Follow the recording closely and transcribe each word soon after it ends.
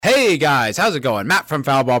Hey guys, how's it going? Matt from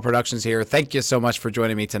Foul Ball Productions here. Thank you so much for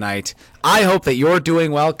joining me tonight. I hope that you're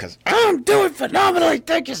doing well because I'm doing phenomenally.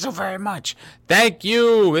 Thank you so very much. Thank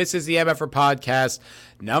you. This is the MFR podcast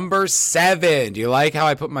number 7. Do you like how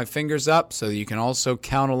I put my fingers up so that you can also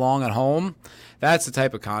count along at home? That's the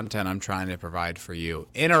type of content I'm trying to provide for you.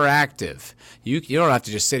 Interactive. You don't have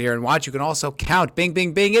to just sit here and watch. You can also count. Bing,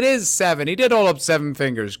 bing, bing. It is 7. He did hold up 7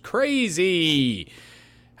 fingers. Crazy.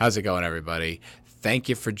 How's it going, everybody? Thank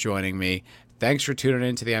you for joining me. Thanks for tuning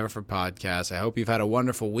in to the MFR podcast. I hope you've had a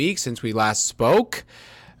wonderful week since we last spoke.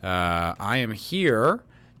 I am here,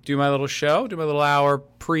 do my little show, do my little hour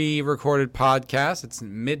pre-recorded podcast. It's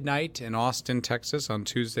midnight in Austin, Texas on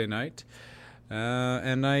Tuesday night.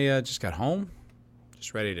 And I just got home,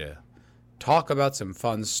 just ready to talk about some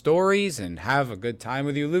fun stories and have a good time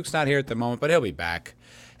with you. Luke's not here at the moment, but he'll be back.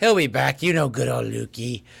 He'll be back. You know, good old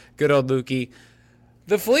Lukey. Good old Lukey.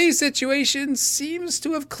 The flea situation seems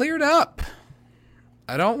to have cleared up.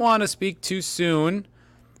 I don't want to speak too soon,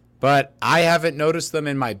 but I haven't noticed them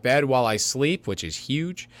in my bed while I sleep, which is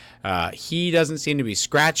huge. He doesn't seem to be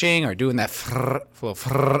scratching or doing that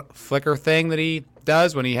flicker thing that he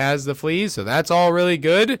does when he has the fleas, so that's all really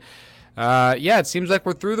good. Yeah, it seems like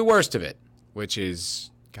we're through the worst of it, which is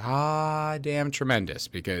goddamn tremendous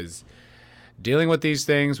because dealing with these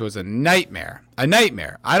things was a nightmare. A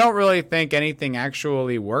nightmare. I don't really think anything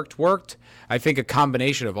actually worked. I think a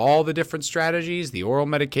combination of all the different strategies, the oral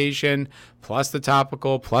medication, plus the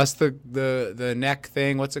topical, plus the neck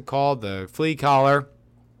thing, what's it called? The flea collar,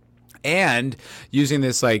 and using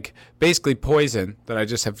this like basically poison that I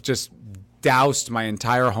just have doused my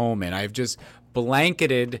entire home in. I've just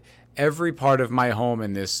blanketed every part of my home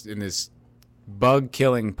in this bug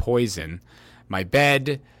killing poison. My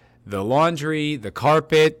bed, the laundry, the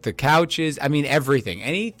carpet, the couches, I mean everything.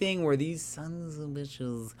 Anything where these sons of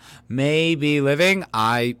bitches may be living,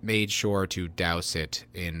 I made sure to douse it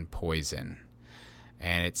in poison.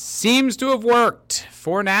 And it seems to have worked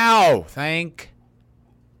for now. Thank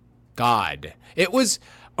God. It was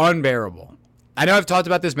unbearable. I know I've talked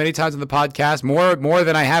about this many times on the podcast, more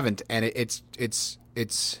than I haven't, and it's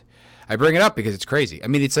I bring it up because it's crazy. I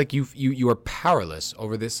mean, it's like you are powerless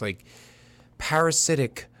over this like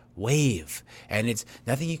parasitic wave, and it's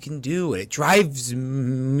nothing you can do, and it drives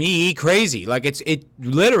me crazy. Like it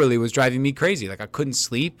literally was driving me crazy. Like I couldn't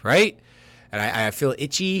sleep, right? And I feel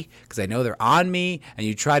itchy because I know they're on me, and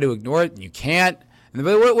you try to ignore it and you can't. And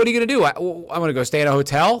what are you gonna do? I'm gonna go stay in a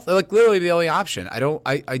hotel. They're like literally the only option.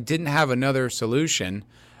 I didn't have another solution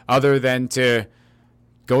other than to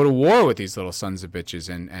go to war with these little sons of bitches,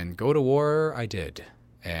 and go to war I did.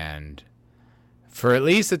 And for at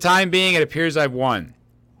least the time being, it appears I've won.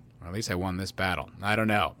 Or at least I won this battle. I don't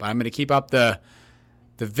know. But I'm going to keep up the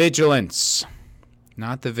vigilance.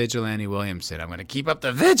 Not the Vigilante Williamson. I'm going to keep up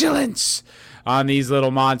the vigilance on these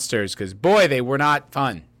little monsters. Because, boy, they were not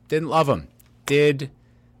fun. Didn't love them. Did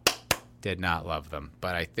not love them.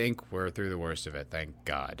 But I think we're through the worst of it. Thank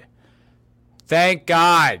God. Thank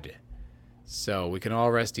God. So we can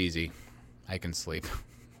all rest easy. I can sleep.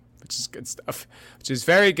 Which is good stuff. Which is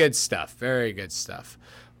very good stuff. Very good stuff.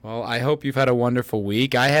 Well, I hope you've had a wonderful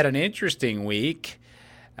week. I had an interesting week.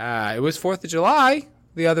 It was 4th of July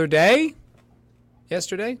the other day.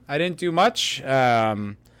 Yesterday. I didn't do much. Got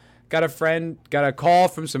a call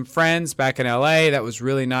from some friends back in LA. That was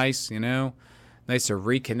really nice, you know. Nice to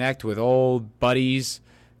reconnect with old buddies.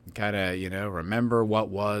 And kind of, you know, remember what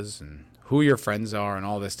was and who your friends are and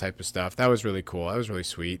all this type of stuff. That was really cool. That was really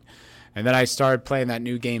sweet. And then I started playing that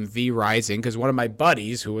new game, V Rising, because one of my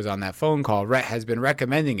buddies who was on that phone call has been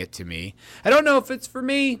recommending it to me. I don't know if it's for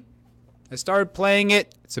me. I started playing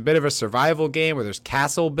it. It's a bit of a survival game where there's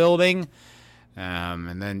castle building.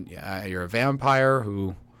 And then you're a vampire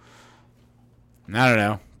who, I don't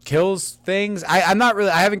know, kills things. I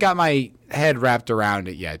haven't got my head wrapped around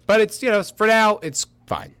it yet. But it's, you know, for now, it's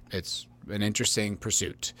fine. It's an interesting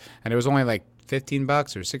pursuit. And it was only like $15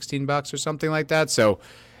 or $16 or something like that. So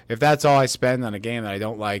if that's all I spend on a game that I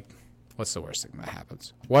don't like, what's the worst thing that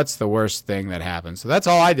happens? What's the worst thing that happens? So that's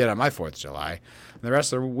all I did on my 4th of July. And the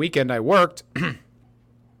rest of the weekend I worked.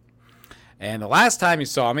 And the last time you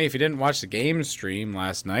saw me, if you didn't watch the game stream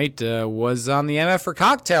last night, was on the MFR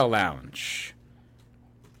Cocktail Lounge.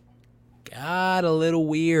 Got a little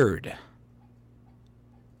weird.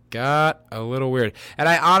 And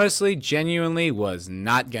I honestly, genuinely was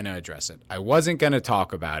not going to address it. I wasn't going to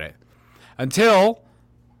talk about it until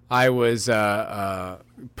I was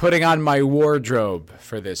putting on my wardrobe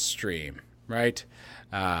for this stream, right?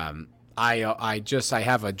 I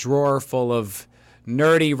have a drawer full of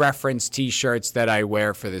nerdy reference t-shirts that I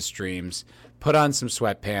wear for the streams, put on some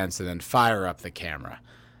sweatpants, and then fire up the camera.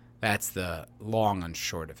 That's the long and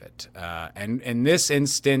short of it. And in this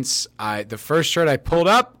instance, the first shirt I pulled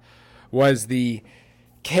up was the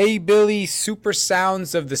K-Billy Super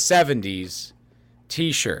Sounds of the 70s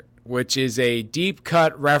t-shirt, which is a deep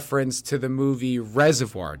cut reference to the movie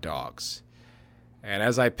Reservoir Dogs. And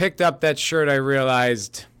as I picked up that shirt, I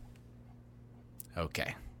realized,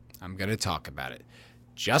 okay, I'm going to talk about it.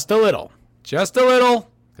 Just a little,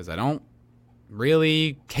 because I don't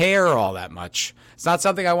really care all that much. It's not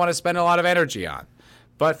something I want to spend a lot of energy on.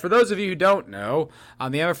 But for those of you who don't know,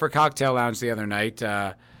 on the MFR Cocktail Lounge the other night,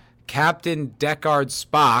 Captain Deckard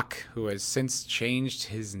Spock, who has since changed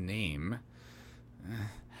his name,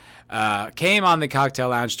 came on the Cocktail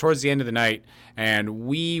Lounge towards the end of the night, and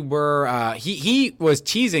we were, he was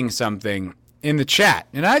teasing something in the chat.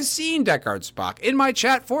 And I've seen Deckard Spock in my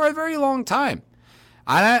chat for a very long time.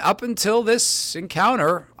 Up until this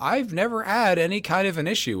encounter, I've never had any kind of an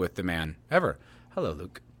issue with the man, ever. Hello,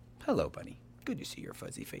 Luke. Hello, buddy. Good to see your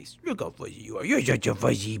fuzzy face. Look how fuzzy you are. You're such a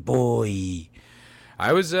fuzzy boy.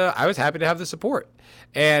 I was happy to have the support.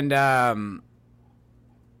 And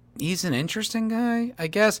he's an interesting guy, I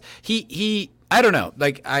guess. He I don't know.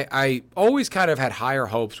 Like, I always kind of had higher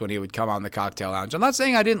hopes when he would come on the Cocktail Lounge. I'm not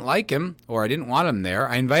saying I didn't like him or I didn't want him there.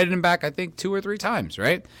 I invited him back, I think, 2 or 3 times,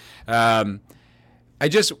 right? I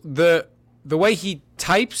just, the way he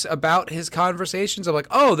types about his conversations, I'm like,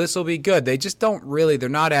 oh, this will be good. They just don't really, they're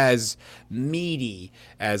not as meaty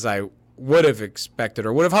as I would have expected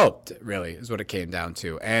or would have hoped, really, is what it came down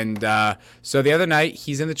to. And so the other night,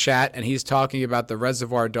 he's in the chat, and he's talking about the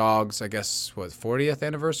Reservoir Dogs, I guess, 40th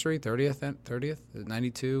anniversary? 30th?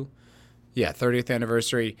 92? Yeah, 30th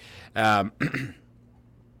anniversary. And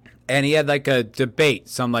he had like a debate,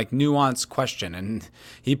 some like nuanced question, and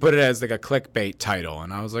he put it as like a clickbait title.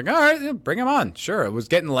 And I was like, all right, bring him on. Sure. It was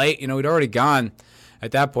getting late. We'd already gone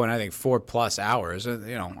at that point, I think 4+ hours, and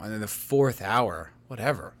in the 4th hour,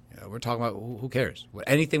 whatever. We're talking about who cares?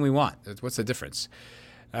 Anything we want. What's the difference?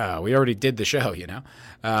 We already did the show,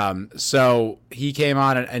 So he came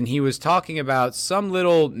on and he was talking about some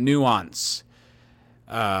little nuance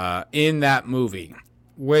in that movie,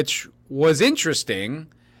 which was interesting.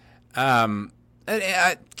 I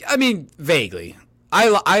mean, vaguely.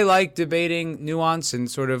 I like debating nuance and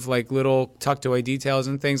sort of like little tucked away details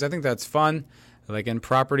and things. I think that's fun, like in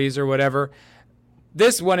properties or whatever.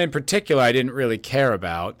 This one in particular, I didn't really care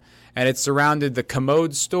about, and it surrounded the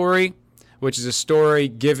Commode story, which is a story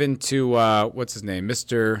given to, what's his name,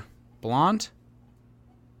 Mr. Blonde?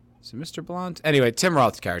 Is it Mr. Blonde? Anyway, Tim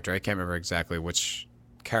Roth's character. I can't remember exactly which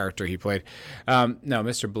character he played. No,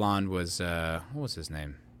 Mr. Blonde was, what was his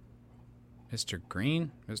name? Mr.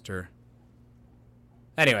 Green?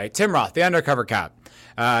 Anyway, Tim Roth, the undercover cop.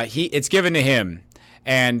 It's given to him,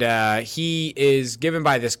 and he is given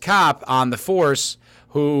by this cop on the force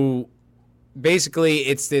who basically,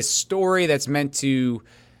 it's this story that's meant to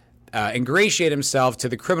ingratiate himself to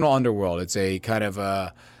the criminal underworld. It's a kind of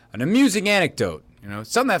an amusing anecdote.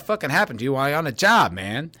 Something that fucking happened to you while you're on a job,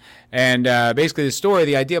 man. And basically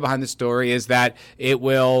the idea behind the story is that it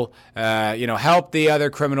will, help the other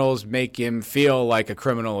criminals, make him feel like a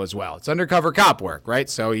criminal as well. It's undercover cop work, right?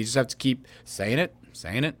 So you just have to keep saying it.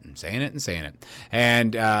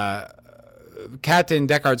 And Captain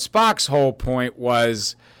Deckard Spock's whole point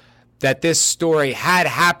was that this story had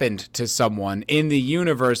happened to someone in the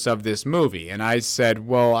universe of this movie. And I said,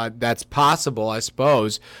 well, that's possible, I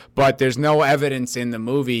suppose, but there's no evidence in the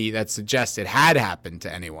movie that suggests it had happened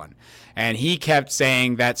to anyone. And he kept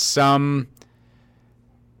saying that some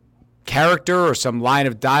character or some line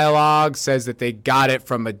of dialogue says that they got it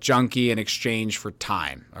from a junkie in exchange for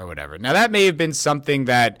time or whatever. Now, that may have been something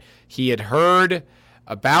that he had heard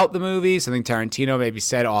about the movie, something Tarantino maybe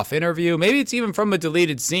said off interview. Maybe it's even from a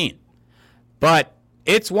deleted scene. But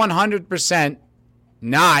it's 100%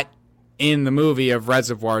 not in the movie of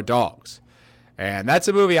Reservoir Dogs. And that's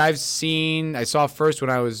a movie I saw first when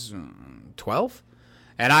I was 12,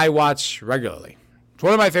 and I watch regularly. It's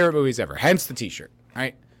one of my favorite movies ever, hence the t-shirt,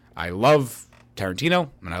 right? I love Tarantino,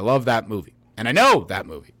 and I love that movie. And I know that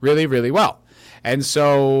movie really, really well. And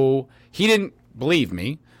so he didn't believe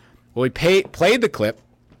me. Well, he played the clip.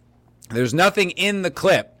 There's nothing in the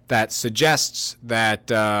clip that suggests that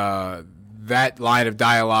that line of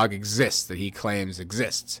dialogue exists, that he claims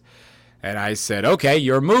exists. And I said, okay,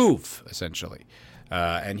 your move, essentially.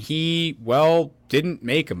 And he, didn't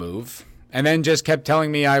make a move, and then just kept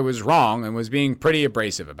telling me I was wrong and was being pretty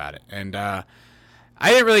abrasive about it. And I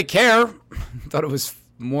didn't really care. Thought it was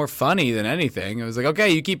more funny than anything. It was like, okay,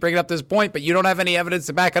 you keep bringing up this point, but you don't have any evidence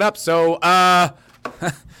to back it up. So,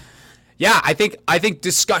 yeah, I think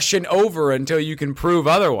discussion over until you can prove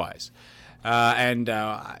otherwise.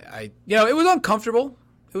 It was uncomfortable.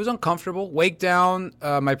 It was uncomfortable. Wake Down,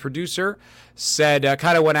 my producer, said,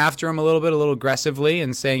 kind of went after him a little aggressively,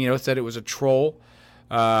 and saying, said it was a troll.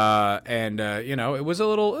 It was a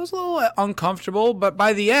little uncomfortable. But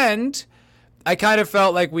by the end, I kind of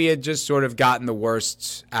felt like we had just sort of gotten the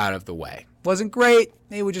worst out of the way. Wasn't great.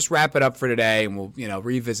 Maybe we'll just wrap it up for today, and we'll,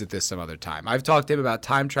 revisit this some other time. I've talked to him about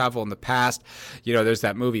time travel in the past. There's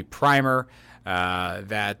that movie Primer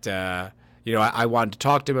that I wanted to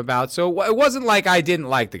talk to him about. So it wasn't like I didn't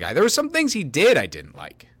like the guy. There were some things he did I didn't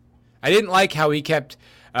like. I didn't like how he kept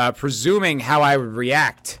presuming how I would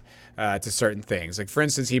react to certain things. Like, for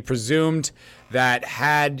instance, he presumed that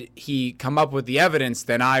had he come up with the evidence,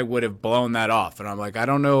 then I would have blown that off. And I'm like, I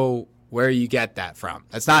don't know where you get that from.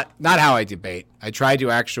 That's not how I debate. I try to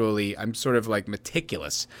I'm sort of like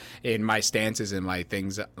meticulous in my stances and my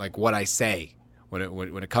things, like what I say when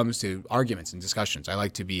it comes to arguments and discussions. I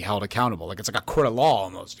like to be held accountable. Like, it's like a court of law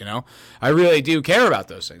almost, I really do care about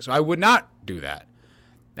those things. So I would not do that.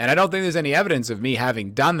 And I don't think there's any evidence of me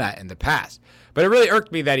having done that in the past. But it really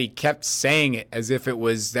irked me that he kept saying it as if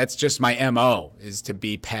that's just my MO, is to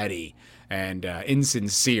be petty and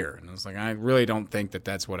insincere. And I was like, I really don't think that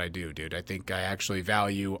that's what I do, dude. I think I actually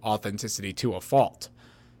value authenticity to a fault.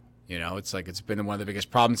 It's like, it's been one of the biggest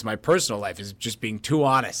problems in my personal life, is just being too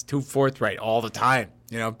honest, too forthright all the time.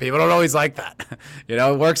 People don't always like that.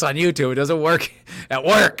 It works on YouTube. It doesn't work at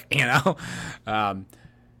work,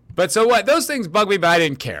 But so what? Those things bug me, but I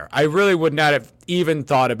didn't care. I really would not have even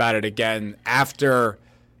thought about it again after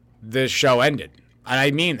the show ended. And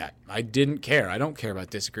I mean that. I didn't care. I don't care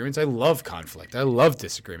about disagreements. I love conflict. I love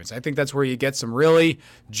disagreements. I think that's where you get some really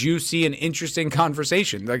juicy and interesting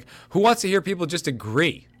conversation. Like, who wants to hear people just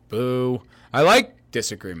agree? Boo. I like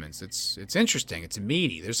disagreements. It's interesting. It's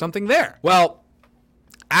meaty. There's something there. Well,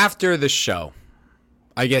 after the show,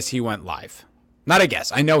 I guess he went live. Not I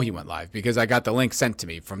guess. I know he went live because I got the link sent to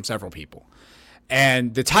me from several people.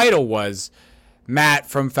 And the title was, Matt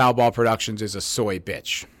from Foul Ball Productions is a soy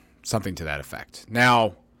bitch. Something to that effect.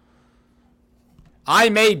 Now, I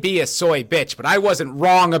may be a soy bitch, but I wasn't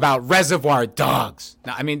wrong about Reservoir Dogs.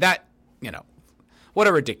 Now, I mean, that, what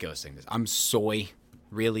a ridiculous thing. I'm soy.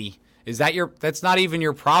 Really? That's not even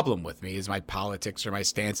your problem with me, is my politics or my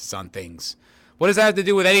stances on things. What does that have to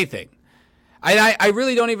do with anything? I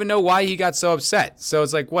really don't even know why he got so upset. So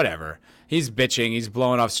it's like, whatever. He's bitching. He's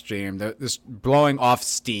blowing off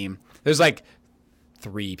steam. There's like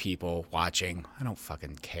 3 people watching. I don't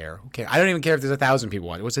fucking care. Who cares? I don't even care if there's 1,000 people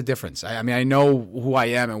watching. What's the difference? I mean, I know who I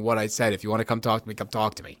am and what I said. If you want to come talk to me, come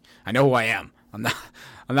talk to me. I know who I am.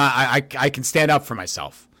 I can stand up for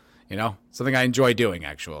myself. Something I enjoy doing,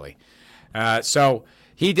 actually. So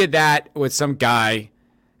he did that with some guy.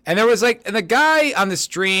 And there was and the guy on the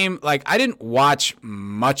stream, I didn't watch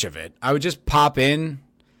much of it. I would just pop in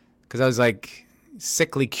because I was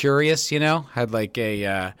sickly curious, had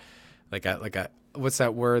a what's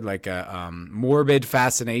that word? Morbid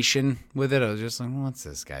fascination with it. I was just like, what's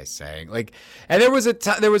this guy saying? And there was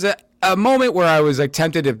a moment where I was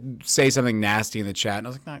tempted to say something nasty in the chat, and I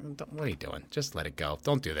was like, no, what are you doing? Just let it go.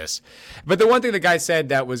 Don't do this. But the one thing the guy said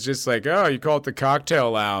that was just oh, you call it the cocktail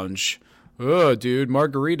lounge. Oh, dude,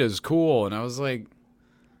 margarita's cool. And I was like,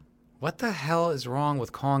 what the hell is wrong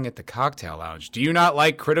with calling it the cocktail lounge? Do you not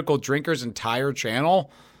like Critical Drinker's entire channel?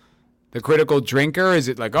 The Critical Drinker? Is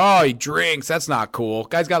it oh, he drinks? That's not cool.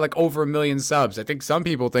 Guy's got over 1 million subs. I think some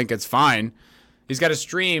people think it's fine. He's got a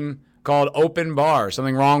stream called Open Bar.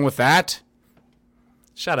 Something wrong with that?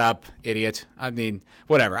 Shut up, idiot. I mean,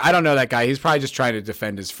 whatever. I don't know that guy. He's probably just trying to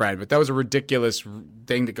defend his friend, but that was a ridiculous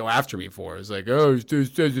thing to go after me for. It's oh, he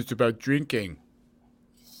says it's about drinking.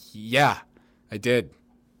 Yeah, I did.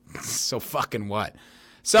 So fucking what?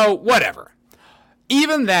 So whatever.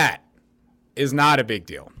 Even that is not a big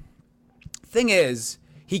deal. Thing is,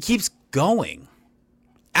 he keeps going.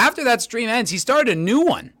 After that stream ends, he started a new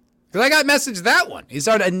one. Because I got messaged that one. He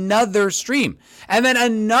started another stream. And then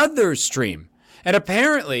another stream. And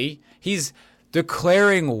apparently, he's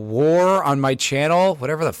declaring war on my channel,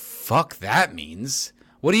 whatever the fuck that means.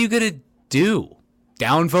 What are you going to do?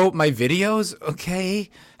 Downvote my videos? Okay.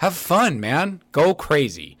 Have fun, man. Go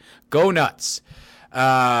crazy. Go nuts.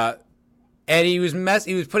 And he was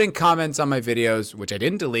putting comments on my videos, which I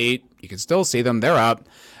didn't delete. You can still see them. They're up.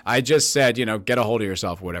 I just said, get a hold of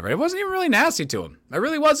yourself or whatever. It wasn't even really nasty to him. I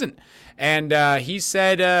really wasn't. And he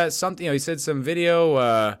said something, he said some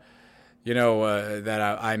video,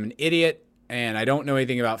 that I'm an idiot and I don't know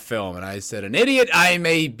anything about film. And I said, an idiot I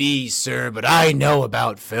may be, sir, but I know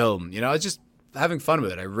about film. It's just having fun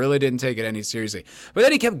with it. I really didn't take it any seriously. But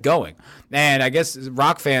then he kept going. And I guess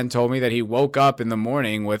Rockfan told me that he woke up in the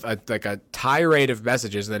morning with a tirade of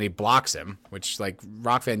messages, and then he blocks him, which, like,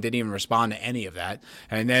 Rockfan didn't even respond to any of that.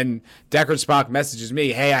 And then Deckard Spock messages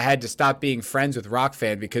me, hey, I had to stop being friends with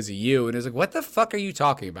Rockfan because of you. And it's like, what the fuck are you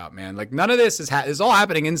talking about, man? Like, none of this is all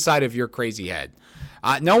happening inside of your crazy head.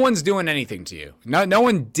 No one's doing anything to you. No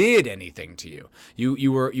one did anything to you.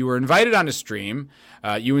 You were invited on a stream.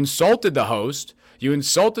 You insulted the host. You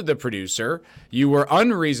insulted the producer. You were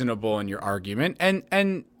unreasonable in your argument,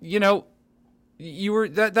 and you know, you were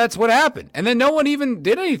that's what happened. And then no one even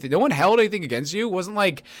did anything. No one held anything against you. It wasn't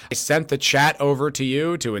like I sent the chat over to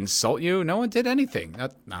you to insult you. No one did anything. I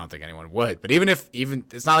don't think anyone would. But even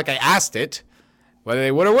it's not like I asked it, whether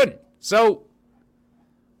they would or wouldn't. So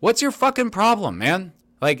what's your fucking problem, man?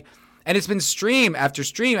 Like, and it's been stream after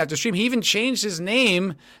stream after stream. He even changed his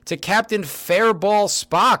name to Captain Fairball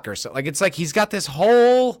Spock or something. Like, it's like he's got this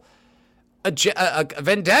whole a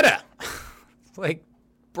vendetta. Like,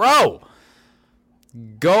 bro,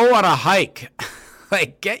 go on a hike.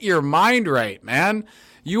 Like, get your mind right, man.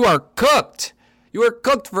 You are cooked. You are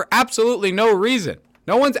cooked for absolutely no reason.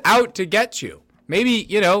 No one's out to get you. Maybe,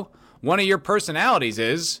 you know, one of your personalities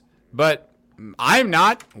is, but I'm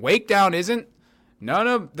not. Wakedown isn't. None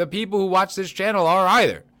of the people who watch this channel are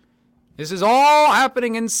either. This is all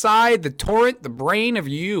happening inside the torrent, the brain of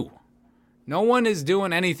you. No one is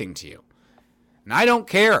doing anything to you. And I don't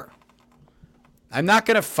care. I'm not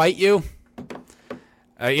going to fight you.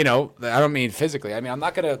 You know, I don't mean physically. I mean, I'm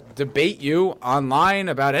not going to debate you online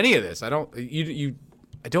about any of this. I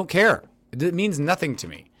don't care. It means nothing to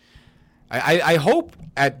me. I hope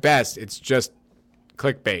at best it's just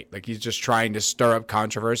clickbait. Like, he's just trying to stir up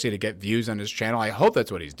controversy to get views on his channel. I hope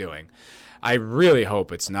that's what he's doing. I really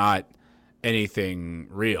hope it's not anything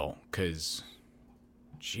real, because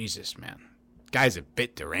Jesus, man, guy's a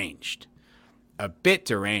bit deranged. A bit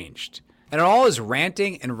deranged. And all his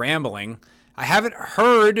ranting and rambling, I haven't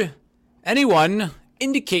heard anyone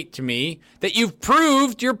indicate to me that you've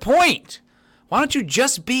proved your point. Why don't you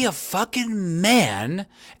just be a fucking man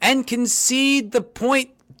and concede the point,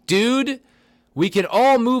 dude? We can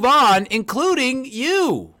all move on, including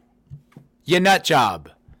you. You nut job.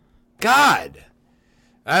 God.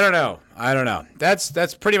 I don't know.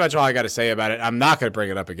 That's pretty much all I got to say about it. I'm not going to bring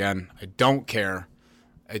it up again. I don't care.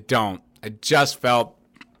 I don't. I just felt,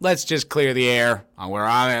 let's just clear the air on where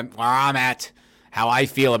I'm at, how I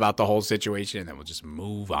feel about the whole situation, and then we'll just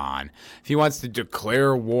move on. If he wants to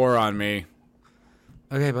declare war on me,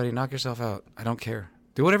 okay, buddy, knock yourself out. I don't care.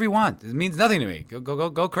 Do whatever you want. It means nothing to me.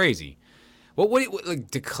 Go crazy. What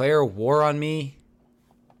like, declare war on me?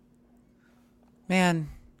 Man,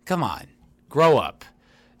 come on. Grow up.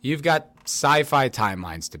 You've got sci-fi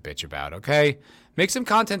timelines to bitch about, okay? Make some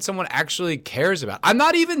content someone actually cares about. I'm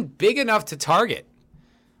not even big enough to target.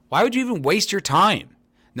 Why would you even waste your time?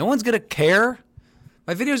 No one's going to care.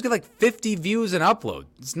 My videos get like 50 views and upload.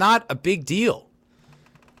 It's not a big deal.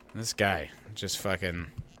 This guy just fucking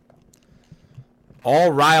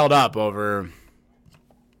all riled up over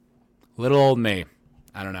little old me.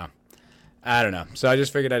 I don't know. So I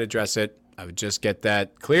just figured I'd address it. I would just get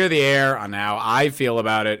that, clear the air on how I feel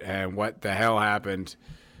about it and what the hell happened.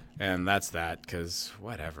 And that's that, because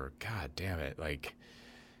whatever. God damn it. Like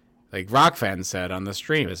Rockfan said on the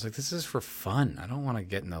stream, it's like, this is for fun. I don't want to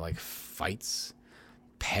get into like fights,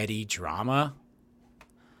 petty drama.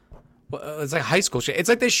 Well, it's like high school shit. It's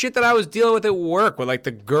like the shit that I was dealing with at work with like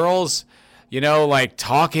the girls, you know, like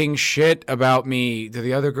talking shit about me to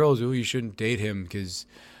the other girls. Oh, you shouldn't date him because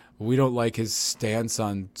we don't like his stance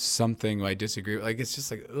on something I disagree with. Like, it's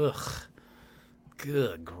just like, ugh.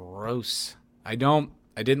 Good, gross. I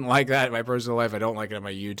didn't like that in my personal life. I don't like it in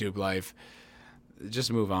my YouTube life.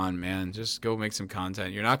 Just move on, man. Just go make some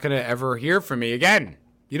content. You're not going to ever hear from me again.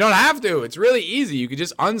 You don't have to. It's really easy. You could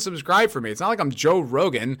just unsubscribe from me. It's not like I'm Joe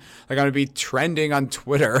Rogan. Like, I'm going to be trending on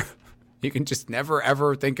Twitter. You can just never,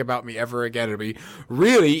 ever think about me ever again. It'll be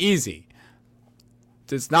really easy.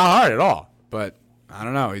 It's not hard at all. But I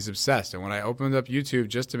don't know. He's obsessed. And when I opened up YouTube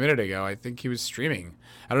just a minute ago, I think he was streaming.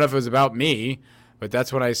 I don't know if it was about me, but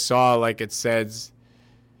that's when I saw, like, it says,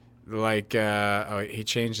 like, he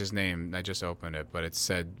changed his name. I just opened it, but it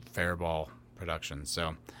said Fairball Productions.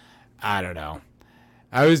 So I don't know.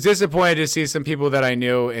 I was disappointed to see some people that I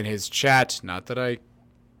knew in his chat. Not that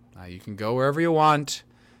you can go wherever you want.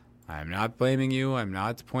 I'm not blaming you. I'm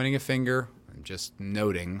not pointing a finger. I'm just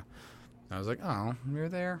noting. I was like, oh, you're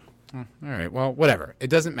there? Oh, all right, well, whatever. It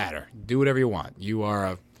doesn't matter. Do whatever you want. You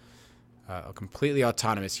are a completely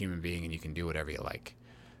autonomous human being, and you can do whatever you like,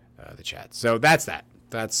 the chat. So that's that.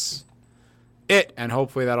 That's it, and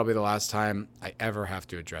hopefully that'll be the last time I ever have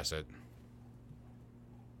to address it.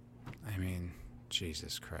 I mean,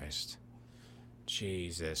 Jesus Christ.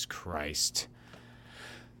 Jesus Christ.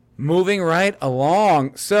 Moving right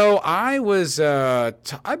along. So I was,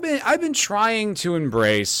 I've been trying to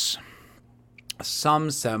embrace some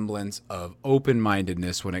semblance of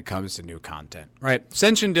open-mindedness when it comes to new content, right?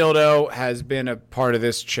 Senshin Dildo has been a part of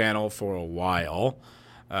this channel for a while,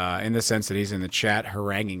 in the sense that he's in the chat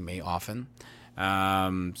haranguing me often.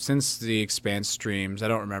 Since the Expanse streams, I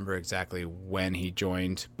don't remember exactly when he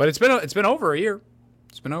joined, but it's been over a year.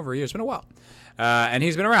 It's been over a year. It's been a while. And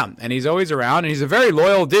he's been around, and he's always around, and he's a very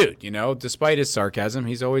loyal dude, you know, despite his sarcasm.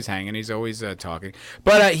 He's always hanging. He's always talking.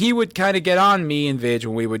 But he would kind of get on me and Vidge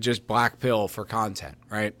when we would just black pill for content,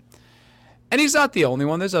 right? And he's not the only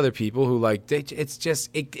one. There's other people who, like, it's just,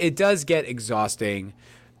 it does get exhausting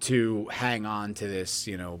to hang on to this,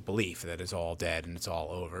 you know, belief that it's all dead and it's all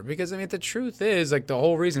over. Because, I mean, the truth is, like, the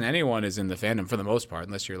whole reason anyone is in the fandom, for the most part,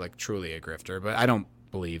 unless you're, like, truly a grifter, but I don't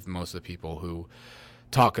believe most of the people who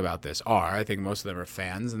talk about this are. I think most of them are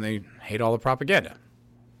fans, and they hate all the propaganda,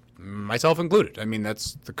 myself included. I mean,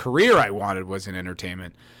 that's the career I wanted, was in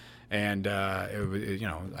entertainment, and it was, you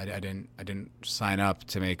know, I didn't sign up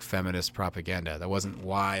to make feminist propaganda. That wasn't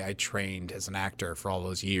why I trained as an actor for all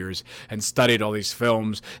those years and studied all these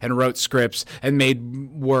films and wrote scripts and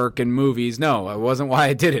made work and movies. No, it wasn't why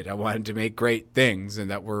I did it. I wanted to make great things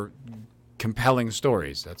and that were compelling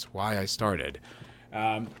stories. That's why I started.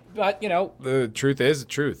 But, you know, the truth is the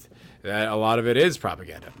truth. That a lot of it is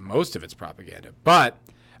propaganda. Most of it's propaganda. But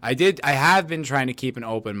I have been trying to keep an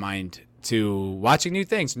open mind to watching new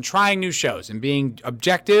things and trying new shows and being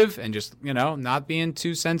objective and just, you know, not being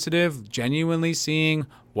too sensitive, genuinely seeing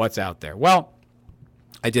what's out there. Well,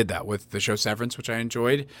 I did that with the show Severance, which I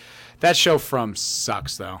enjoyed. That show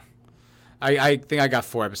sucks, though. I think I got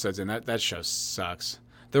 4 episodes in. That show sucks.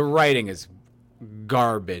 The writing is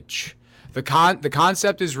garbage. The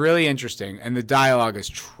concept is really interesting, and the dialogue is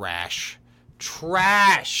trash.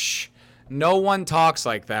 Trash. No one talks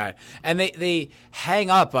like that. And they hang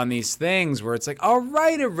up on these things where it's like, all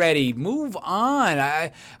right already, move on.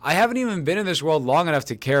 I haven't even been in this world long enough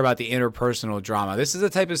to care about the interpersonal drama. This is the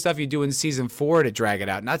type of stuff you do in season 4 to drag it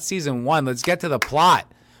out, not season 1. Let's get to the plot.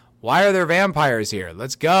 Why are there vampires here?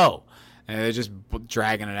 Let's go. And they're just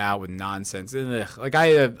dragging it out with nonsense. Like, I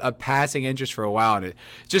had a passing interest for a while, and it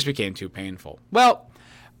just became too painful. Well,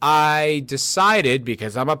 I decided,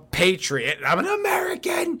 because I'm a patriot, and I'm an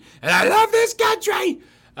American, and I love this country,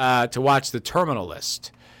 to watch The Terminal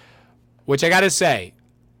List, which I got to say,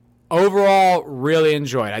 overall, really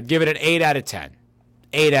enjoyed. I'd give it an 8 out of 10.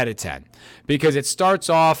 8 out of 10. Because it starts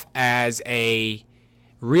off as a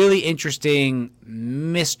really interesting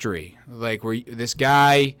mystery, like where this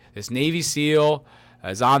guy, this Navy SEAL,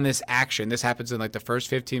 is on this action. This happens in like the first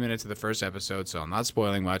 15 minutes of the first episode, so I'm not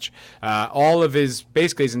spoiling much. All of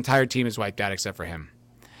basically his entire team is wiped out except for him,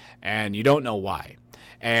 and you don't know why.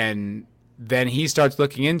 And then he starts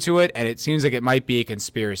looking into it, and it seems like it might be a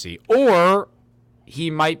conspiracy, or he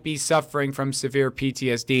might be suffering from severe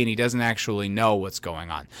PTSD and he doesn't actually know what's going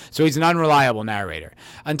on. So he's an unreliable narrator.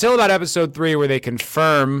 Until about episode 3, where they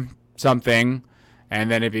confirm something, and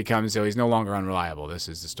then it becomes, so he's no longer unreliable. This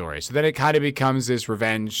is the story. So then it kind of becomes this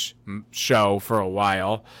revenge show for a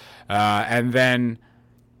while, and then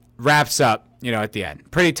wraps up, you know, at the end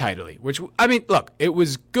pretty tidily. Which, I mean, look, it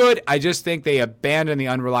was good. I just think they abandoned the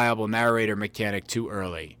unreliable narrator mechanic too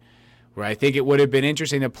early, where I think it would have been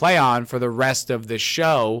interesting to play on for the rest of the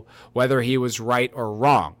show, whether he was right or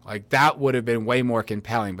wrong. Like, that would have been way more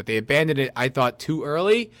compelling. But they abandoned it, I thought, too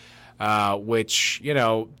early, which, you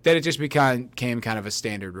know, then it just became kind of a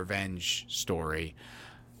standard revenge story,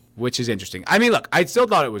 which is interesting. I mean, look, I still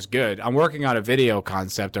thought it was good. I'm working on a video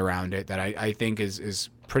concept around it that I think is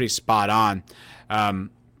pretty spot on.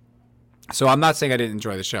 So I'm not saying I didn't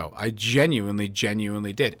enjoy the show. I genuinely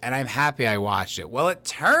did. And I'm happy I watched it. Well, it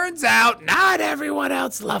turns out not everyone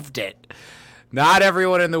else loved it. Not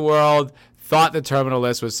everyone in the world thought The Terminal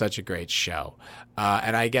List was such a great show.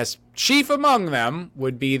 And I guess chief among them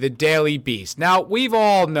would be The Daily Beast. Now, we've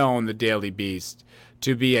all known The Daily Beast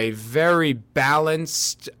to be a very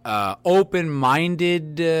balanced,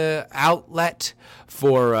 open-minded outlet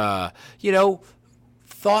for, you know,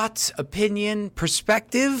 thought, opinion,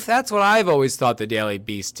 perspective. That's what I've always thought the Daily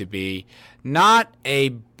Beast to be. Not a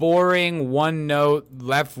boring, one-note,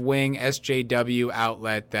 left-wing SJW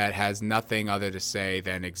outlet that has nothing other to say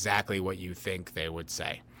than exactly what you think they would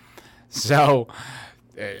say. So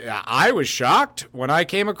I was shocked when I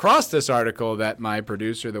came across this article that my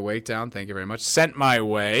producer, The Wakedown, thank you very much, sent my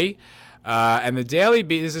way. And the Daily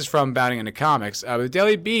Beast, this is from Bounding into Comics, the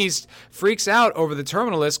Daily Beast freaks out over the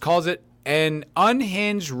Terminal List, calls it an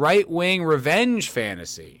unhinged right-wing revenge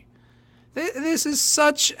fantasy. This is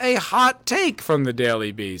such a hot take from the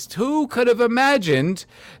Daily Beast. Who could have imagined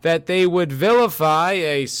that they would vilify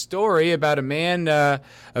a story about a man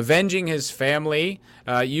avenging his family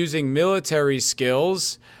using military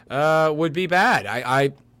skills would be bad?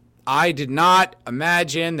 I did not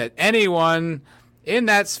imagine that anyone in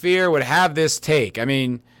that sphere would have this take. I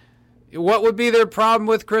mean, what would be their problem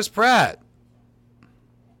with Chris Pratt?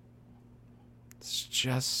 It's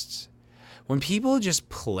just, when people just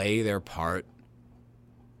play their part,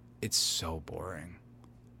 it's so boring.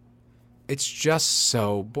 It's just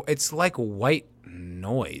so, it's like white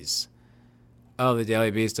noise. Oh, the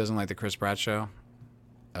Daily Beast doesn't like the Chris Pratt show?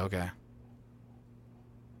 Okay.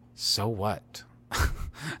 So what?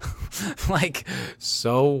 Like,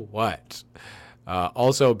 so what?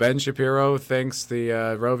 Also, Ben Shapiro thinks the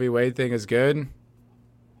Roe v. Wade thing is good.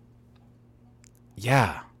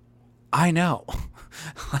 Yeah, I know.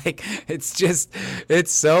 Like,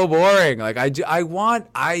 it's so boring. Like,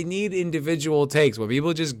 I need individual takes. When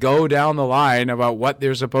people just go down the line about what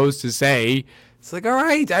they're supposed to say, it's like, all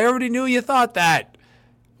right, I already knew you thought that.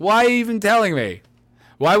 Why even telling me?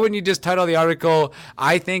 Why wouldn't you just title the article,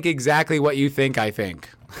 I think exactly what you think I think?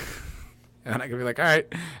 And I can be like, all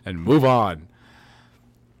right, and move on.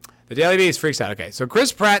 The Daily Beast freaks out. Okay, so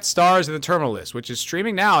Chris Pratt stars in The Terminal List, which is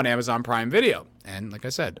streaming now on Amazon Prime Video. And like I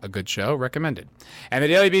said, a good show, recommended. And the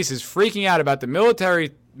Daily Beast is freaking out about the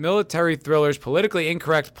military thriller's politically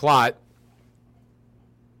incorrect plot.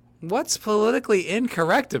 What's politically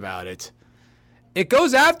incorrect about it? It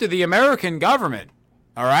goes after the American government,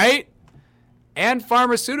 all right? And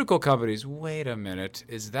pharmaceutical companies. Wait a minute,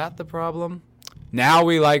 is that the problem? Now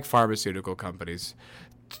we like pharmaceutical companies.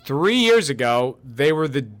 3 years ago, they were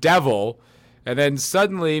the devil, and then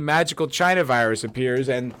suddenly magical China virus appears,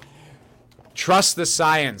 and trust the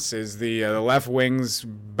science is the left wing's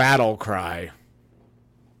battle cry.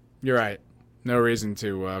 You're right. No reason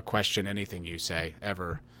to question anything you say,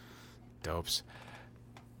 ever. Dopes.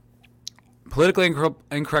 Politically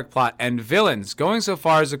incorrect plot and villains, going so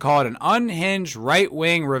far as to call it an unhinged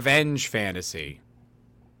right-wing revenge fantasy.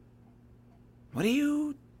 What are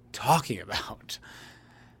you talking about?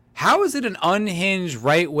 How is it an unhinged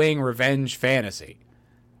right-wing revenge fantasy?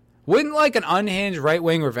 Wouldn't like an unhinged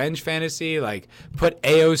right-wing revenge fantasy like put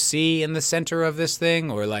AOC in the center of this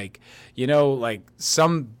thing, or like, you know, like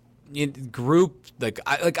some group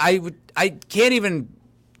I can't even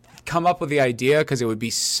come up with the idea because it would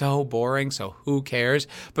be so boring, so who cares?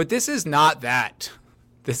 But this is not that.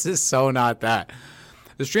 This is so not that.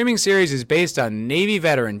 The streaming series is based on Navy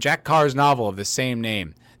veteran Jack Carr's novel of the same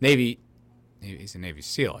name. He's a Navy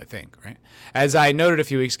SEAL, I think, right? As I noted a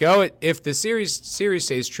few weeks ago, if the series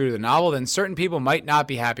stays true to the novel, then certain people might not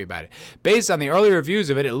be happy about it. Based on the early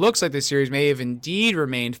reviews of it, it looks like the series may have indeed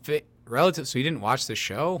remained relative. So you didn't watch the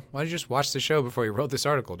show? Why did you just watch the show before you wrote this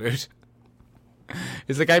article, dude?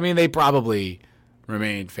 It's like, I mean, they probably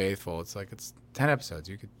remained faithful. It's like, it's 10 episodes.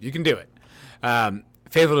 You can do it.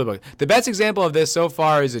 Faithful to the book. The best example of this so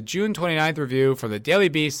far is a June 29th review from the Daily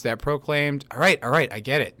Beast that proclaimed, all right, I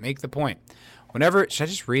get it. Make the point. Should I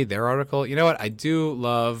just read their article? You know what? I do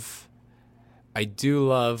love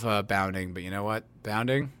Bounding, but you know what?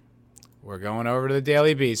 Bounding, we're going over to the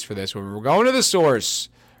Daily Beast for this one. We're going to the source,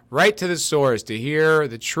 right to the source, to hear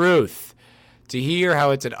the truth, to hear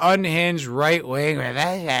how it's an unhinged right-wing.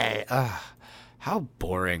 How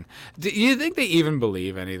boring. Do you think they even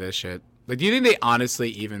believe any of this shit? Like, do you think they honestly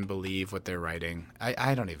even believe what they're writing?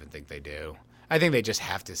 I don't even think they do. I think they just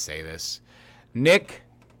have to say this. Nick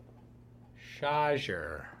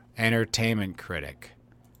Schager, entertainment critic.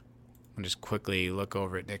 I'll just quickly look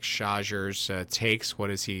over at Nick Schager's takes.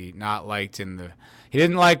 What has he not liked in the... He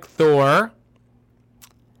didn't like Thor.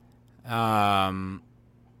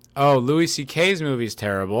 Louis C.K.'s movie's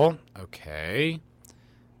terrible. Okay.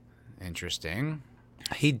 Interesting.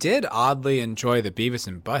 He did oddly enjoy the Beavis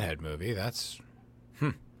and Butthead movie. That's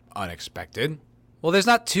unexpected. Well, there's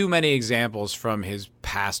not too many examples from his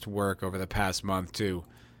past work over the past month to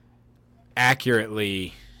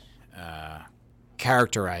accurately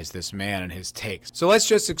characterize this man and his takes. So let's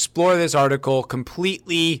just explore this article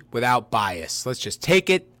completely without bias. Let's just take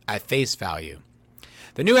it at face value.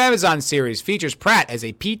 The new Amazon series features Pratt as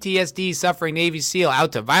a PTSD-suffering Navy SEAL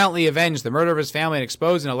out to violently avenge the murder of his family and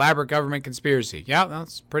expose an elaborate government conspiracy. Yeah,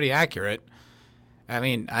 that's pretty accurate. I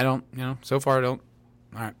mean, so far I don't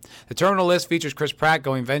All right. The Terminal List features Chris Pratt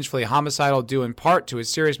going vengefully homicidal due in part to his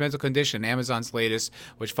serious mental condition, Amazon's latest,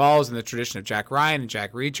 which follows in the tradition of Jack Ryan and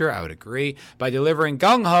Jack Reacher, I would agree, by delivering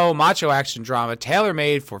gung-ho macho action drama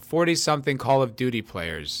tailor-made for 40-something Call of Duty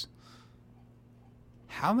players.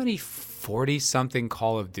 How many 40-something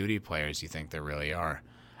Call of Duty players do you think there really are?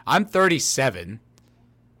 I'm 37,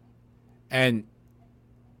 and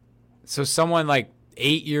so someone like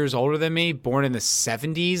 8 years older than me, born in the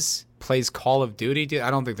 70s, plays Call of Duty. Dude, I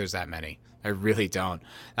don't think there's that many. I really don't.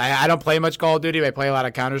 I don't play much Call of Duty. I play a lot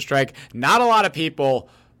of Counter-Strike. Not a lot of people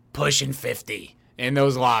pushing 50 in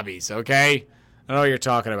those lobbies, okay? I know what you're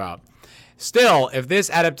talking about. Still, if this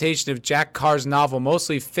adaptation of Jack Carr's novel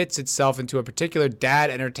mostly fits itself into a particular dad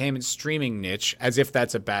entertainment streaming niche, as if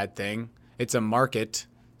that's a bad thing, it's a market,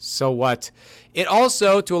 so what? It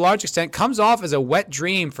also, to a large extent, comes off as a wet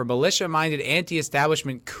dream for militia-minded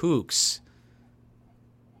anti-establishment kooks.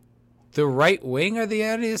 The right wing are the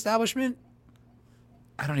anti-establishment?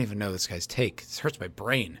 I don't even know this guy's take. This hurts my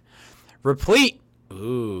brain. Replete.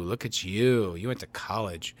 Ooh, look at you. You went to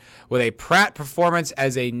college. With a Pratt performance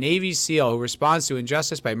as a Navy SEAL who responds to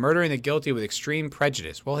injustice by murdering the guilty with extreme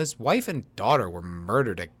prejudice. Well, his wife and daughter were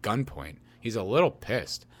murdered at gunpoint. He's a little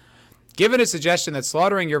pissed. Given a suggestion that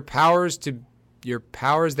slaughtering your powers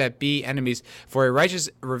that be enemies for a righteous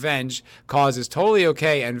revenge cause is totally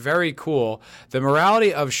okay and very cool, the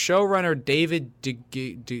morality of showrunner David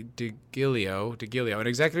DeGilio and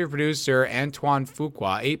executive producer Antoine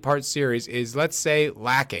Fuqua 8-part series is, let's say,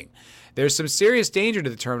 lacking. There's some serious danger to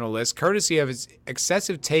the Terminal List, courtesy of its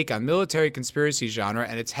excessive take on military conspiracy genre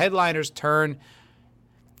and its headliners turn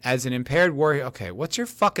as an impaired warrior. Okay, what's your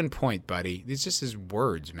fucking point, buddy? These just his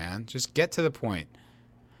words, man. Just get to the point.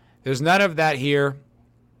 There's none of that here,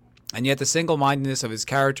 and yet the single-mindedness of his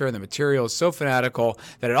character and the material is so fanatical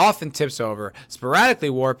that it often tips over,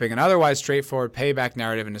 sporadically warping an otherwise straightforward payback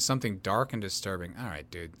narrative into something dark and disturbing. All right,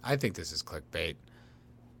 dude, I think this is clickbait.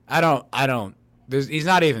 He's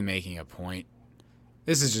not even making a point.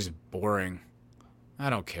 This is just boring.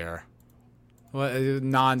 I don't care.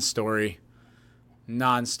 Non-story,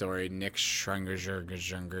 Nick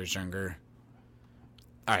Schrunger.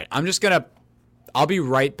 All right, I'll be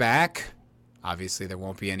right back. Obviously, there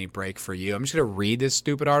won't be any break for you. I'm just going to read this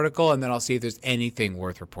stupid article, and then I'll see if there's anything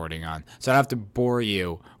worth reporting on. So I don't have to bore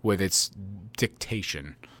you with its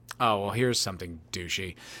dictation. Oh, well, here's something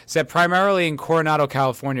douchey. Set primarily in Coronado,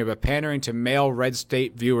 California, but pandering to male red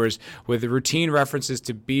state viewers with routine references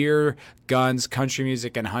to beer, guns, country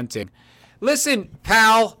music, and hunting. Listen,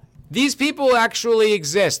 pal. These people actually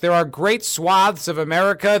exist. There are great swaths of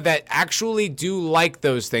America that actually do like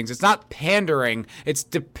those things. It's not pandering, it's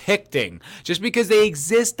depicting. Just because they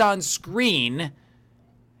exist on screen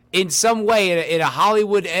in some way in a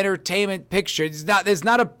Hollywood entertainment picture, there's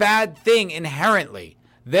not a bad thing inherently.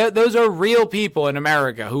 Those are real people in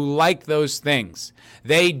America who like those things.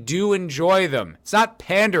 They do enjoy them. It's not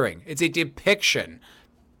pandering, it's a depiction.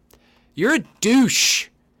 You're a douche.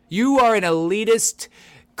 You are an elitist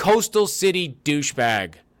coastal city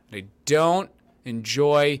douchebag. I don't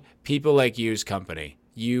enjoy people like you's company.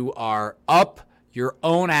 You are up your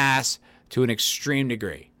own ass to an extreme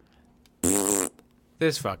degree.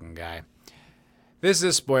 This fucking guy. This is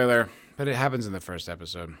a spoiler, but it happens in the first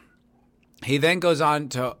episode. He then goes home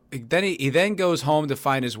to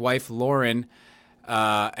find his wife Lauren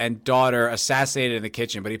and daughter assassinated in the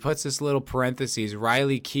kitchen. But he puts this little parentheses,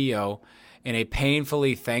 Riley Keough, in a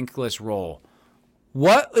painfully thankless role.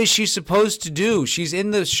 What is she supposed to do? She's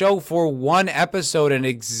in the show for one episode and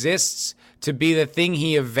exists to be the thing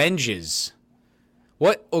he avenges.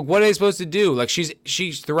 What are they supposed to do? Like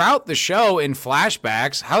she's throughout the show in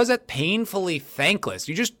flashbacks. How is that painfully thankless?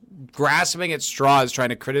 You're just grasping at straws trying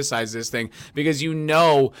to criticize this thing because you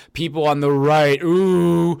know people on the right,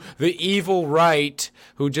 the evil right,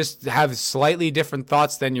 who just have slightly different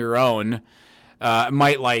thoughts than your own,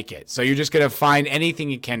 might like it. So you're just going to find anything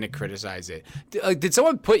you can to criticize it. Did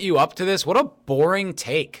someone put you up to this? What a boring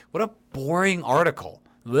take. What a boring article.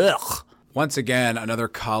 Ugh. Once again, another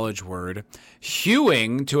college word.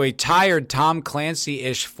 Hewing to a tired Tom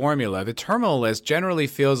Clancy-ish formula, the Terminal List generally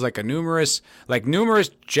feels like numerous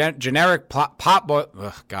generic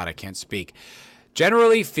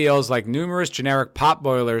Generally feels like numerous generic pot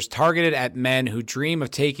boilers targeted at men who dream of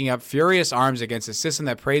taking up furious arms against a system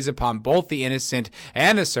that preys upon both the innocent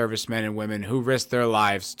and the servicemen and women who risk their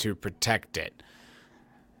lives to protect it.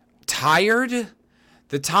 Tired?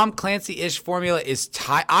 The Tom Clancy-ish formula is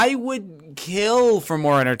I would kill for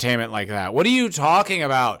more entertainment like that. What are you talking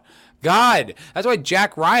about? God. That's why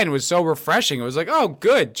Jack Ryan was so refreshing. It was like, oh,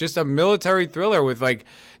 good. Just a military thriller with like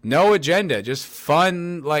no agenda, just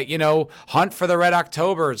fun, like, Hunt for the Red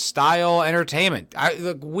October style entertainment.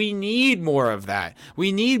 Look, we need more of that.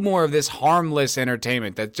 We need more of this harmless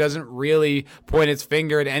entertainment that doesn't really point its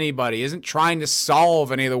finger at anybody, isn't trying to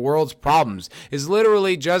solve any of the world's problems, is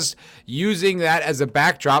literally just using that as a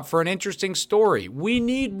backdrop for an interesting story. We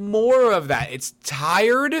need more of that. It's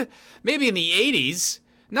tired. Maybe in the 80s.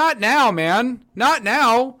 Not now, man. Not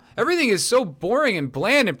now. Everything is so boring and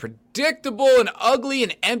bland and predictable and ugly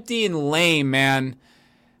and empty and lame, man.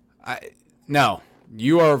 No,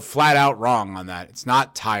 you are flat out wrong on that. It's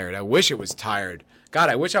not tired. I wish it was tired. God,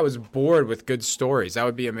 I wish I was bored with good stories. That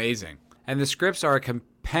would be amazing. And the scripts are a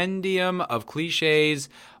compendium of cliches,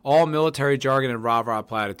 all military jargon and rah-rah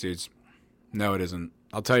platitudes. No, it isn't.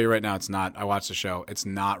 I'll tell you right now, it's not. I watched the show. It's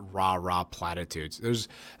not rah-rah platitudes. There's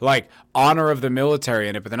like honor of the military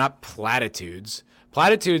in it, but they're not platitudes.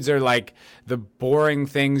 Platitudes are like the boring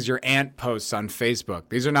things your aunt posts on Facebook.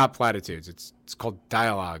 These are not platitudes. It's called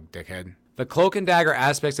dialogue, dickhead. The cloak and dagger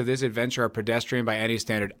aspects of this adventure are pedestrian by any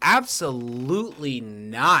standard. Absolutely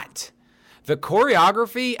not. The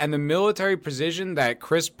choreography and the military precision that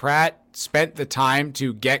Chris Pratt spent the time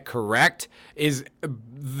to get correct is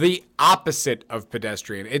the opposite of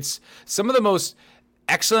pedestrian. It's some of the most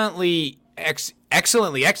excellently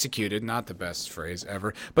executed, not the best phrase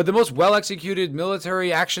ever, but the most well-executed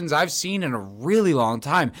military actions I've seen in a really long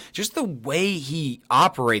time. Just the way he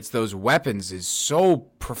operates those weapons is so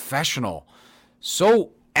professional,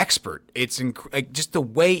 so expert. It's like just the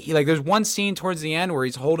way there's one scene towards the end where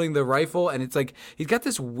he's holding the rifle and it's like he's got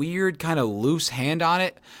this weird kind of loose hand on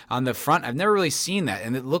it on the front. I've never really seen that,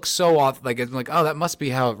 and it looks so off. Like it's like, oh, that must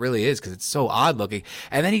be how it really is because it's so odd looking.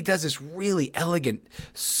 And then he does this really elegant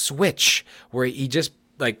switch where he just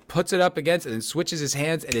like puts it up against it and switches his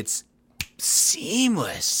hands, and it's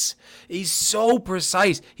seamless. He's so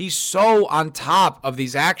precise. He's so on top of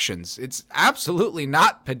these actions. It's absolutely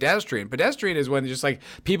not pedestrian. Pedestrian is when just like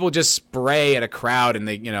people just spray at a crowd and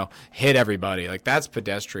they, hit everybody. Like that's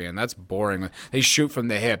pedestrian. That's boring. They shoot from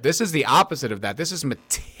the hip. This is the opposite of that. This is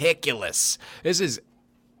meticulous. This is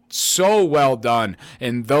so well done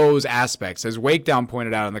in those aspects. As Wakedown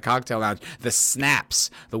pointed out in the cocktail lounge, the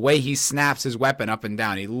snaps, the way he snaps his weapon up and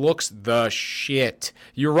down, he looks the shit.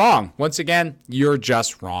 You're wrong. Once again, you're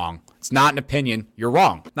just wrong. It's not an opinion. You're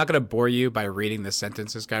wrong. I'm not going to bore you by reading the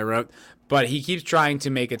sentence this guy wrote, but he keeps trying to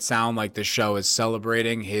make it sound like the show is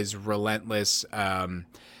celebrating his relentless,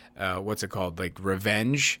 like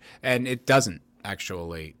revenge, and it doesn't.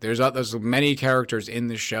 Actually, there's many characters in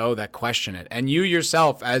the show that question it, and you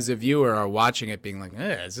yourself as a viewer are watching it being like,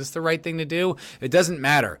 is this the right thing to do? It doesn't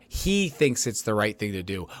matter. He thinks it's the right thing to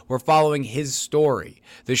do. We're following his story.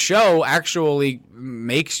 The show actually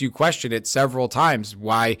makes you question it several times.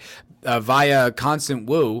 Why via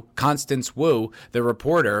Constance Wu, the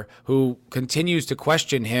reporter, who continues to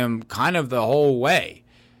question him kind of the whole way.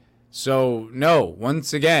 So, no,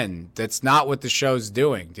 once again, that's not what the show's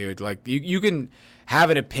doing, dude. Like, you can have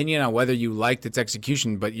an opinion on whether you liked its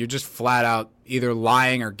execution, but you're just flat out either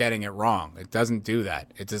lying or getting it wrong. It doesn't do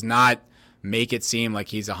that. It does not make it seem like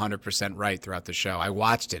he's 100% right throughout the show. I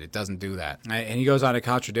watched it. It doesn't do that. And he goes on to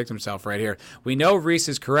contradict himself right here. We know Reese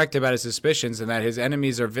is correct about his suspicions and that his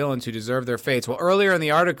enemies are villains who deserve their fates. Well, earlier in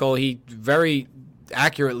the article, he very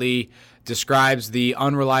accurately describes the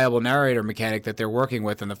unreliable narrator mechanic that they're working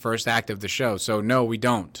with in the first act of the show. So no, we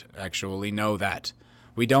don't actually know that.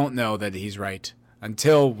 We don't know that he's right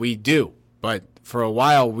until we do. But for a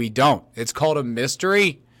while, we don't. It's called a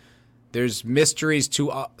mystery. There's mysteries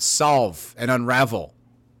to solve and unravel.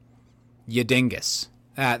 You dingus.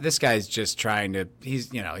 This guy's just trying to,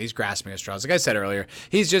 he's grasping at straws. Like I said earlier,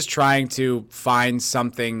 he's just trying to find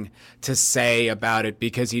something to say about it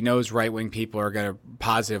because he knows right-wing people are going to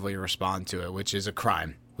positively respond to it, which is a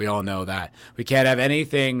crime. We all know that. We can't have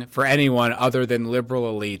anything for anyone other than liberal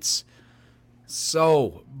elites.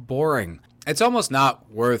 So boring. It's almost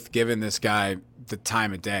not worth giving this guy the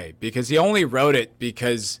time of day because he only wrote it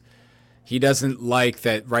because he doesn't like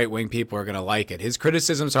that right-wing people are going to like it. His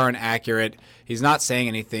criticisms aren't accurate. He's not saying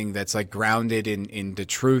anything that's like grounded in the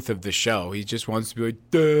truth of the show. He just wants to be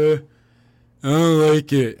like, duh, I don't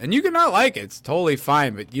like it. And you can not like it. It's totally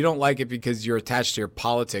fine, but you don't like it because you're attached to your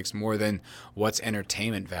politics more than what's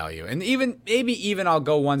entertainment value. And maybe even I'll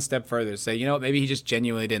go one step further to say, maybe he just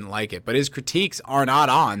genuinely didn't like it. But his critiques are not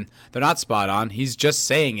on. They're not spot on. He's just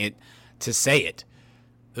saying it to say it.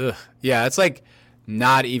 Ugh. Yeah, it's like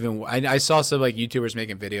not even. I saw some like YouTubers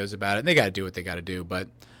making videos about it. And they got to do what they got to do. But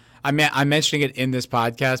I'm mentioning it in this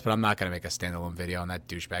podcast, but I'm not going to make a standalone video on that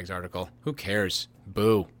douchebag's article. Who cares?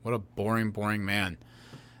 Boo. What a boring man.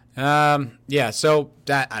 Yeah, so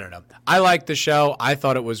that, I don't know. I liked the show. I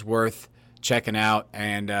thought it was worth checking out,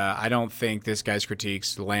 and I don't think this guy's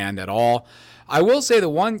critiques land at all. I will say the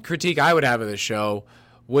one critique I would have of the show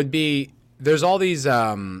would be there's all these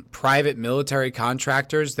private military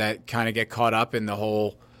contractors that kind of get caught up in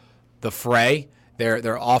the fray.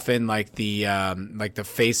 They're often like the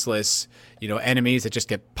faceless, enemies that just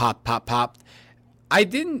get popped.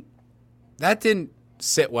 That didn't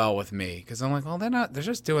sit well with me because I'm like, well, they're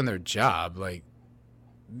just doing their job. Like,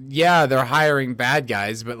 yeah, they're hiring bad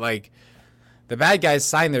guys, but like the bad guys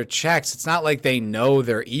sign their checks. It's not like they know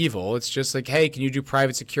they're evil. It's just like, hey, can you do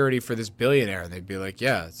private security for this billionaire? And they'd be like,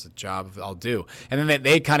 yeah, it's a job I'll do. And then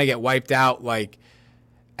they kind of get wiped out, like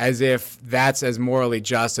as if that's as morally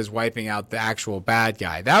just as wiping out the actual bad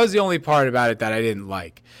guy. That was the only part about it that I didn't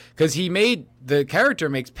like, because the character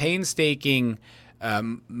makes painstaking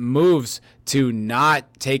moves to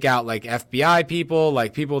not take out like FBI people,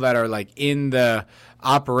 like people that are like in the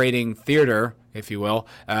operating theater, if you will.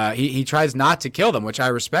 He tries not to kill them, which I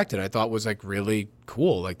respected. I thought was like really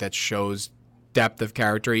cool. Like that shows depth of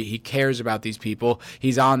character. He cares about these people.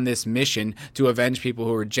 He's on this mission to avenge people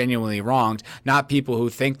who are genuinely wronged, not people who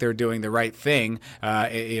think they're doing the right thing,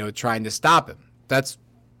 trying to stop him. That's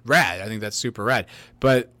rad. I think that's super rad.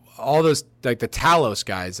 But all those, like the Talos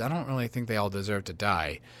guys, I don't really think they all deserve to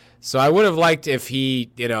die. So I would have liked if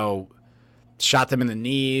he, shot them in the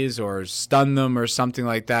knees or stunned them or something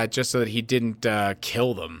like that, just so that he didn't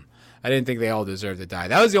kill them. I didn't think they all deserved to die.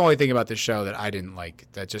 That was the only thing about the show that I didn't like.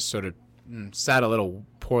 That just sort of sat a little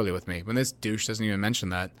poorly with me. When this douche doesn't even mention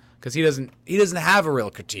that, because he doesn't have a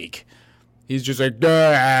real critique. He's just like,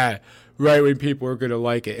 right-wing people are gonna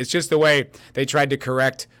like it. It's just the way they tried to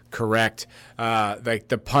correct like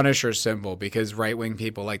the Punisher symbol, because right-wing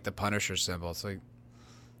people like the Punisher symbol. It's like,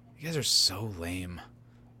 you guys are so lame.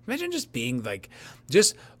 Imagine just being like,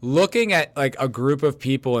 just looking at like a group of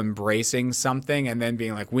people embracing something and then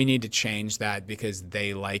being like, we need to change that because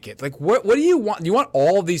they like it. Like, what do you want? Do you want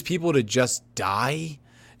all of these people to just die?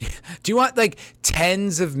 Do you want like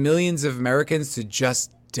tens of millions of Americans to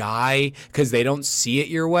just die because they don't see it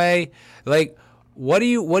your way? Like, what do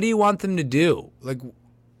you want them to do? Like,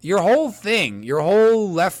 your whole thing, your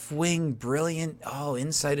whole left-wing brilliant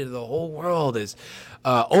insight into the whole world is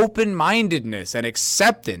open-mindedness and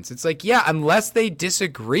acceptance. It's like, yeah, unless they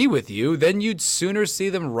disagree with you, then you'd sooner see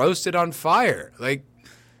them roasted on fire. Like,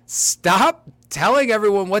 stop telling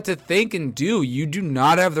everyone what to think and do. You do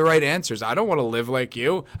not have the right answers. I don't want to live like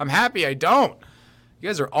you. I'm happy I don't. You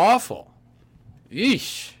guys are awful.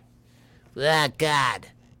 Yeesh. Oh, God.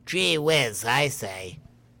 Gee whiz, I say.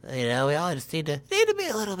 We all just need to be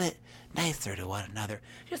a little bit nicer to one another.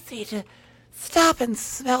 Just need to stop and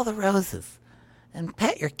smell the roses and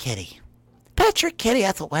pet your kitty. Pet your kitty,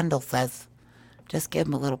 that's what Wendell says. Just give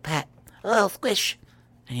him a little pet, a little squish,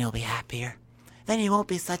 and you'll be happier. Then you won't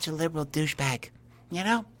be such a liberal douchebag.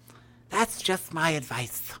 That's just my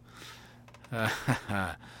advice.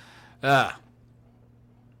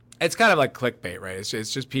 It's kind of like clickbait, right? It's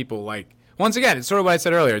just people like, once again, it's sort of what I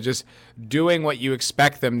said earlier, just doing what you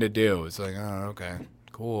expect them to do. It's like, oh, okay,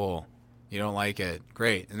 cool. You don't like it.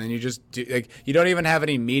 Great. And then you just do, like, you don't even have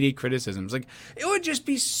any meaty criticisms. Like, it would just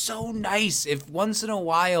be so nice if once in a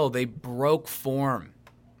while they broke form.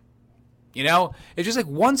 It's just like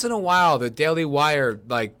once in a while the Daily Wire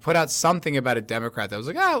like put out something about a Democrat that was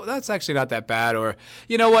like, oh, that's actually not that bad. Or,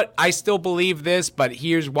 you know what, I still believe this, but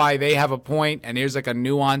here's why they have a point, and here's like a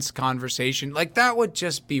nuanced conversation. Like, that would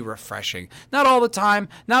just be refreshing. Not all the time,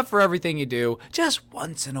 not for everything you do, just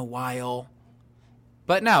once in a while.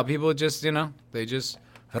 But now people just, they just,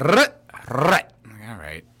 all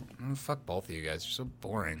right, fuck both of you guys. You're so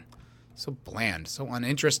boring, so bland, so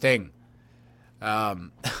uninteresting.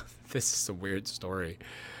 This is a weird story.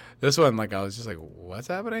 This one, like, I was just like, what's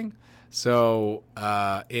happening? So,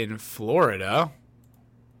 in Florida,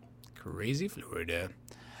 crazy Florida,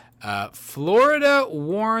 Florida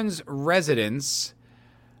warns residents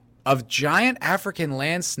of giant African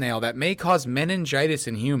land snail that may cause meningitis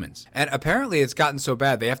in humans. And apparently it's gotten so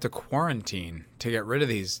bad they have to quarantine to get rid of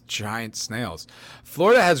these giant snails.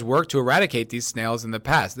 Florida has worked to eradicate these snails in the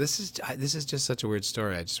past. This is just such a weird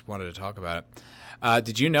story. I just wanted to talk about it.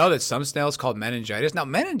 Did you know that some snails called meningitis? Now,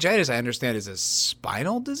 meningitis, I understand, is a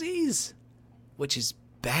spinal disease, which is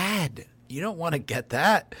bad. You don't want to get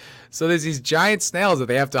that. So there's these giant snails that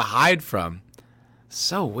they have to hide from.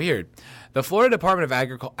 So weird. The Florida Department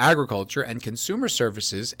of Agriculture and Consumer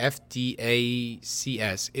Services,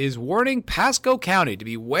 FDACS, is warning Pasco County to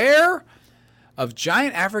beware of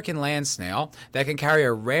giant African land snail that can carry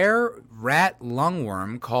a rare rat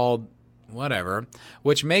lungworm called, whatever,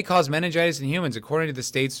 which may cause meningitis in humans, according to the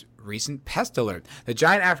state's recent pest alert. The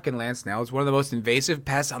giant African land snail is one of the most invasive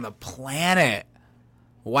pests on the planet.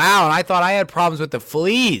 Wow, and I thought I had problems with the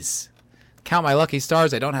fleas. Count my lucky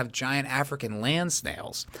stars, I don't have giant African land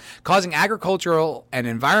snails, causing agricultural and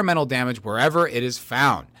environmental damage wherever it is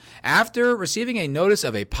found. After receiving a notice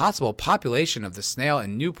of a possible population of the snail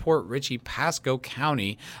in Newport Richey, Pasco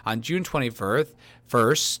County on June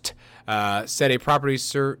 21st, said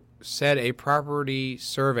a property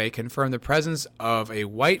survey confirmed the presence of a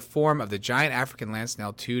white form of the giant African land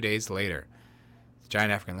snail 2 days later.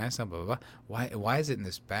 Giant African land snail, blah, blah, blah. Why is it in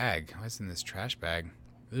this bag? Why is it in this trash bag?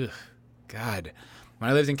 Ugh. God, when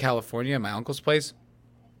I lived in California at my uncle's place,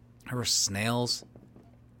 there were snails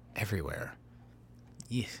everywhere.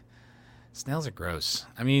 Yeah. Snails are gross.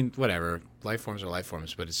 I mean, whatever. Life forms are life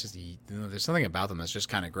forms, but it's just, there's something about them that's just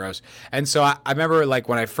kind of gross. And so I remember, like,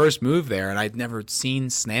 when I first moved there and I'd never seen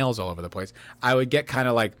snails all over the place, I would get kind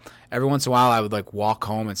of like, every once in a while I would, like, walk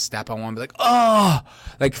home and step on one and be like, oh,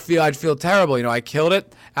 like, I'd feel terrible. You know, I killed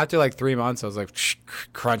it. After, like, 3 months, I was like,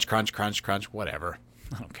 crunch, crunch, crunch, crunch, whatever.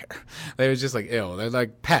 I don't care. They was just like, ew. They're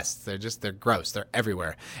like pests. They're gross. They're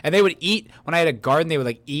everywhere. And they would eat, when I had a garden, they would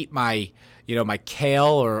like eat my, you know, my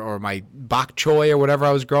kale or my bok choy or whatever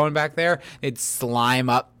I was growing back there. They'd slime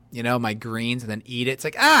up, you know, my greens and then eat it. It's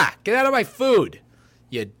like, get out of my food,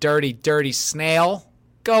 you dirty, dirty snail.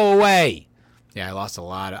 Go away. Yeah, I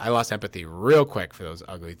lost empathy real quick for those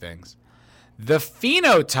ugly things. The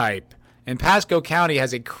phenotype in Pasco County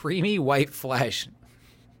has a creamy white flesh.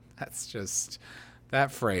 That's just...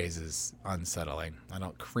 That phrase is unsettling.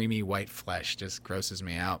 Creamy white flesh just grosses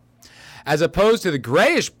me out. As opposed to the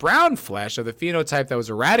grayish brown flesh of the phenotype that was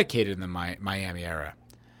eradicated in the Miami era.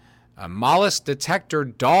 A mollusk detector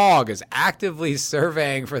dog is actively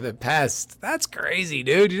surveying for the pest. That's crazy,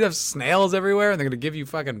 dude. You have snails everywhere and they're going to give you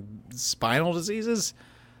fucking spinal diseases?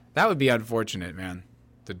 That would be unfortunate, man.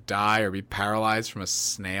 To die or be paralyzed from a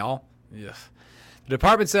snail. Ugh. The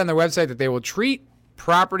department said on their website that they will treat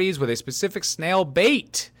properties with a specific snail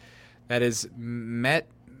bait that is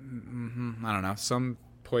some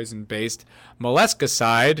poison-based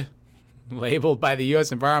molluscicide labeled by the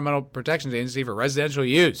U.S. Environmental Protection Agency for residential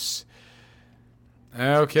use.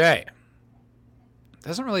 Okay.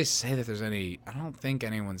 Doesn't really say that there's any... I don't think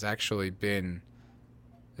anyone's actually been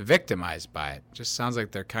victimized by it. Just sounds like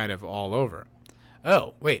they're kind of all over.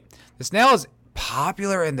 Oh, wait. The snail is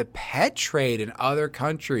popular in the pet trade in other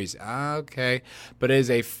countries. Okay. But it is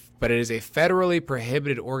a federally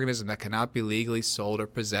prohibited organism that cannot be legally sold or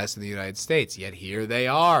possessed in the United States. Yet here they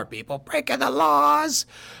are. People breaking the laws.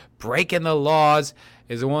 Breaking the laws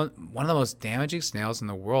is one of the most damaging snails in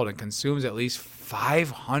the world and consumes at least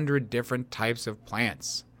 500 different types of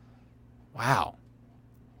plants. Wow.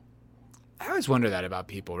 I always wonder that about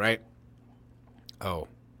people, right? Oh.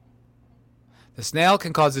 The snail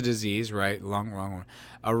can cause a disease, right? Wrong one.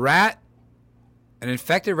 An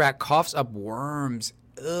infected rat coughs up worms.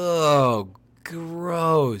 Ugh,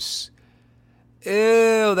 gross.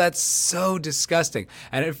 Ew, that's so disgusting.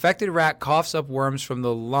 An infected rat coughs up worms from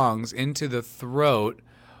the lungs into the throat,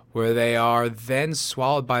 where they are then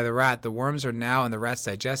swallowed by the rat. The worms are now in the rat's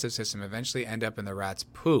digestive system, eventually end up in the rat's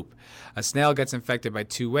poop. A snail gets infected by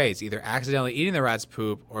two ways, either accidentally eating the rat's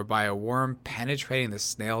poop or by a worm penetrating the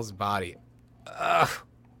snail's body. Ugh,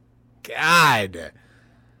 God.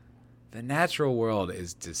 The natural world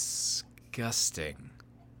is disgusting.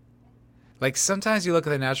 Like, sometimes you look at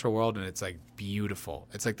the natural world and it's like beautiful.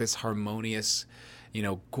 It's like this harmonious,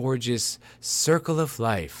 gorgeous circle of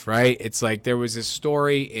life, right? It's like there was this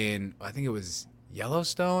story in, I think it was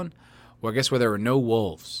Yellowstone, where there were no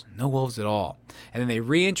wolves at all. And then they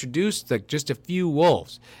reintroduced like just a few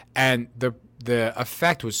wolves. And the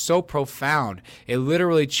effect was so profound, it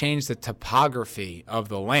literally changed the topography of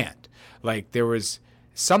the land. Like, there was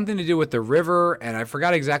something to do with the river, and I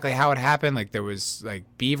forgot exactly how it happened. Like, there was like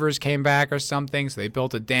beavers came back or something, so they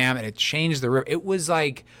built a dam and it changed the river. It was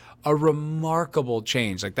like a remarkable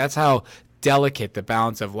change. Like, that's how delicate the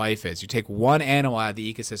balance of life is. You take one animal out of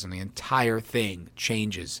the ecosystem, the entire thing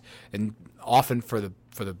changes, and often for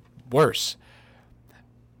the worse.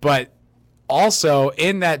 But also,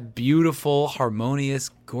 in that beautiful, harmonious,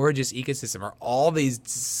 gorgeous ecosystem are all these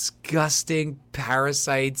disgusting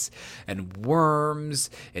parasites and worms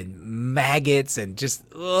and maggots and just,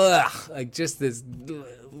 this,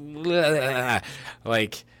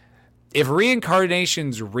 like, if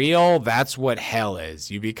reincarnation's real, that's what hell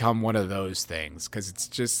is. You become one of those things, because it's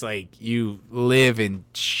just like you live in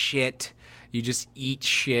shit. You just eat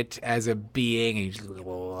shit as a being, and you just,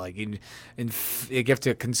 you have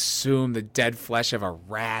to consume the dead flesh of a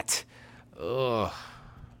rat. Ugh.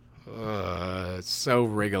 It's so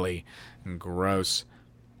wriggly and gross.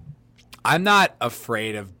 I'm not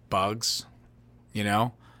afraid of bugs, you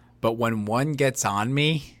know, but when one gets on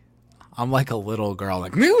me, I'm like a little girl,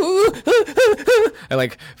 like, I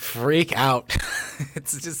like freak out.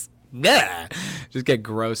 It's just get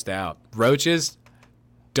grossed out. Roaches,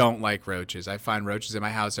 don't like roaches. I find roaches in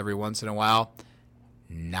my house every once in a while.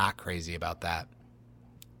 Not crazy about that.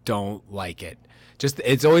 Don't like it.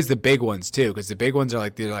 It's always the big ones too, because the big ones are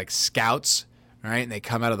they're like scouts, right? And they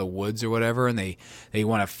come out of the woods or whatever, and they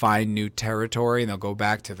want to find new territory, and they'll go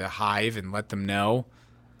back to the hive and let them know.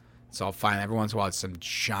 So I'll find every once in a while it's some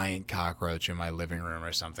giant cockroach in my living room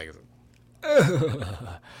or something.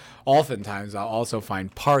 Oftentimes I'll also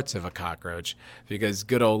find parts of a cockroach because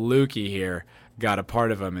good old Lukey here got a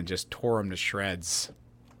part of him and just tore him to shreds.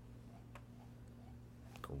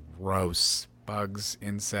 Gross. Bugs,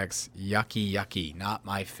 insects, yucky. Not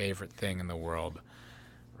my favorite thing in the world.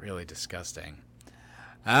 Really disgusting.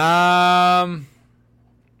 All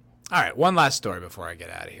right, one last story before I get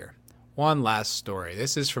out of here. One last story.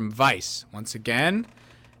 This is from Vice. Once again,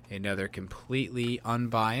 another completely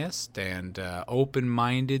unbiased and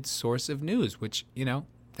open-minded source of news, which, you know,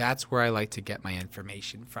 that's where I like to get my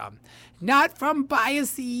information from. Not from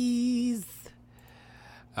biases.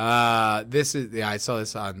 I saw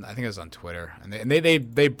this on, I think it was on Twitter, and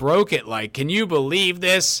they broke it like, can you believe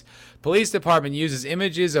this? Police department uses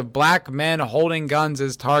images of black men holding guns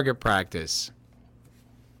as target practice.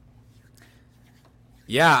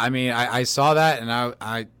 Yeah, I mean, I saw that,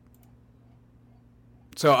 and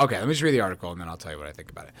So, okay, let me just read the article, and then I'll tell you what I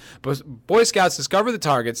think about it. But Boy Scouts discovered the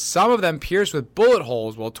targets, some of them pierced with bullet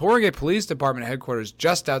holes, while touring a police department headquarters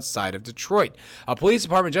just outside of Detroit. A police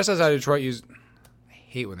department just outside of Detroit used... I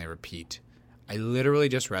hate when they repeat. I literally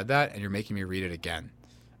just read that, and you're making me read it again.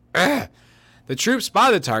 Ugh. The troops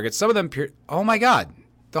spotted the targets, some of them pierced... Oh, my God.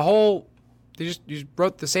 You just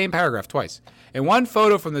wrote the same paragraph twice. In one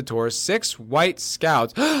photo from the tour, 6 white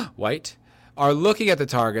scouts... white... are looking at the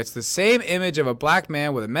targets, the same image of a black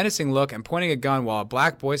man with a menacing look and pointing a gun while a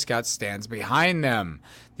black Boy Scout stands behind them.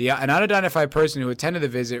 An unidentified person who attended the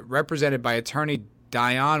visit, represented by attorney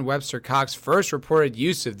Dion Webster Cox, first reported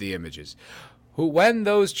use of the images. When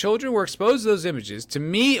those children were exposed to those images, to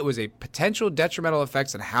me it was a potential detrimental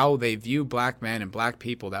effects on how they view black men and black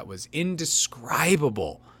people that was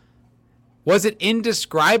indescribable. Was it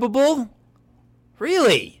indescribable?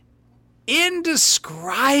 Really?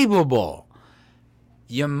 Indescribable.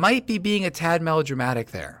 You might be being a tad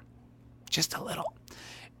melodramatic there. Just a little.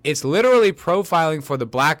 It's literally profiling for the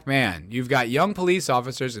black man. You've got young police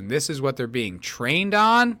officers, and this is what they're being trained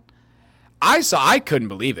on. I couldn't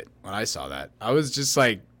believe it when I saw that. I was just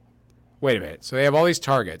like, wait a minute. So they have all these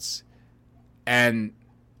targets, and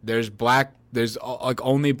there's like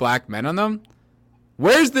only black men on them?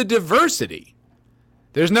 Where's the diversity?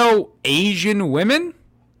 There's no Asian women?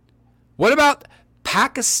 What about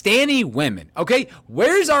Pakistani women? Okay,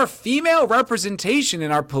 where's our female representation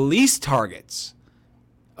in our police targets?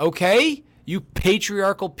 Okay, you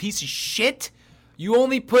patriarchal piece of shit. You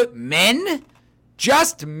only put men?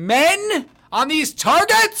 Just men on these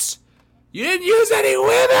targets? You didn't use any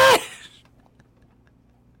women?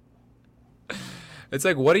 It's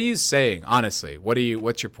like, what are you saying? Honestly,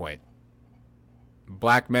 what's your point?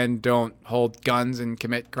 Black men don't hold guns and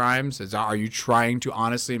commit crimes? Are you trying to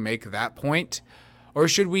honestly make that point? Or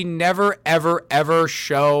should we never, ever, ever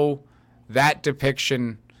show that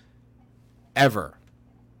depiction ever?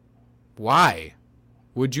 Why?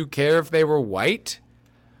 Would you care if they were white?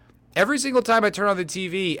 Every single time I turn on the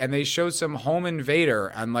TV and they show some home invader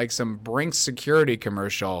on like some Brinks security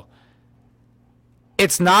commercial,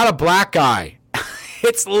 it's not a black guy.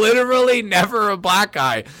 It's literally never a black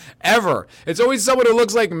guy, ever. It's always someone who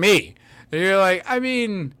looks like me. And you're like, I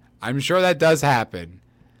mean, I'm sure that does happen.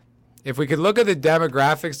 If we could look at the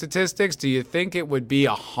demographic statistics, do you think it would be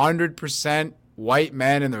 100% white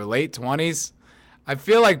men in their late 20s? I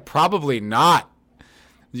feel like probably not.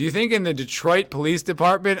 Do you think in the Detroit Police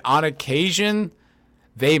Department, on occasion,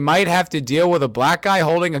 they might have to deal with a black guy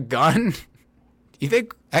holding a gun? You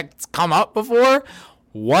think that's come up before?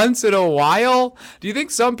 Once in a while? Do you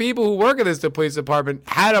think some people who work at this police department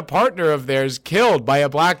had a partner of theirs killed by a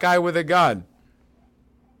black guy with a gun?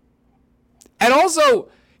 And also,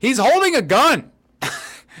 he's holding a gun.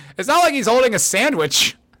 It's not like he's holding a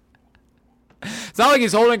sandwich. It's not like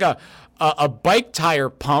he's holding a bike tire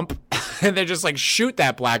pump and they're just like, shoot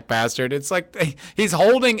that black bastard. It's like he's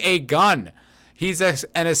holding a gun. He's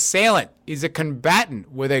an assailant. He's a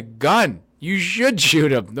combatant with a gun. You should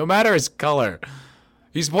shoot him, no matter his color.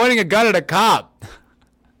 He's pointing a gun at a cop.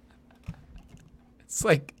 It's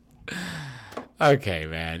like, Okay,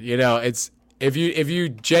 man. You know, it's if you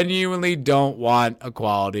genuinely don't want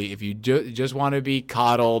equality, if you just want to be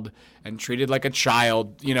coddled and treated like a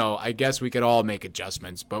child, you know, I guess we could all make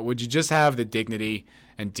adjustments. But would you just have the dignity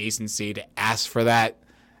and decency to ask for that?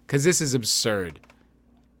 Because this is absurd.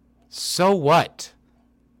 So what?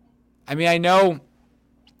 I mean, I know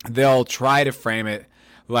they'll try to frame it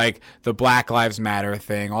like the Black Lives Matter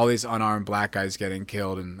thing, all these unarmed black guys getting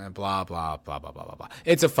killed and blah, blah, blah, blah, blah, blah, blah.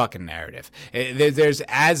 It's a fucking narrative. There's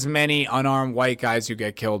as many unarmed white guys who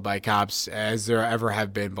get killed by cops as there ever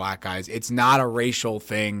have been black guys. It's not a racial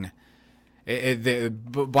thing.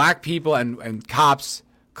 Black people and cops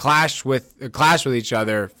clash with each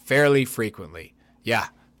other fairly frequently. Yeah,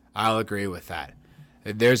 I'll agree with that.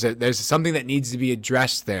 There's something that needs to be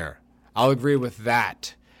addressed there. I'll agree with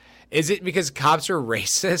that. Is it because cops are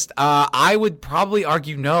racist? I would probably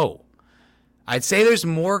argue no. I'd say there's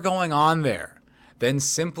more going on there than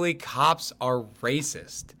simply cops are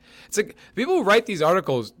racist. It's like people who write these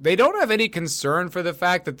articles, they don't have any concern for the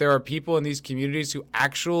fact that there are people in these communities who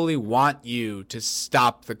actually want you to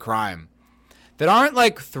stop the crime. That aren't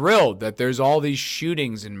like thrilled that there's all these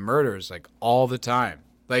shootings and murders like all the time.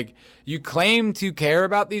 Like you claim to care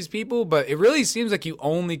about these people, but it really seems like you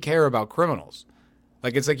only care about criminals.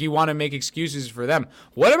 Like, it's like you want to make excuses for them.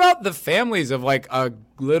 What about the families of, like, a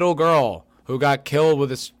little girl who got killed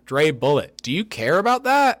with a stray bullet? Do you care about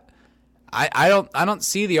that? I don't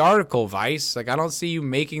see the article, Vice. Like, I don't see you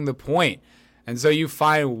making the point. And so you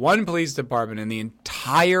find one police department in the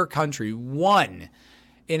entire country, one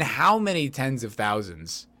in how many tens of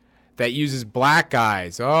thousands, that uses black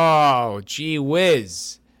guys. Oh, gee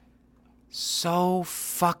whiz. So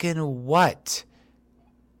fucking what?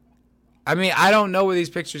 I mean, I don't know where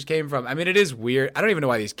these pictures came from. I mean, it is weird. I don't even know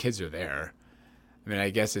why these kids are there. I mean,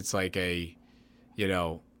 I guess it's like a, you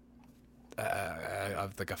know,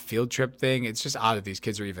 like a field trip thing. It's just odd that these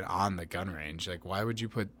kids are even on the gun range. Like, why would you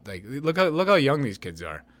put, like, look how young these kids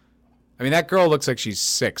are. I mean, that girl looks like she's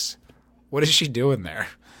 6. What is she doing there?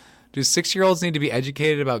 Do 6-year-olds need to be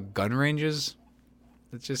educated about gun ranges?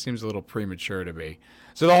 It just seems a little premature to me.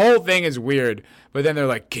 So the whole thing is weird, but then they're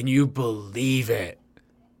like, can you believe it?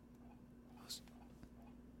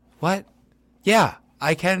 What? Yeah,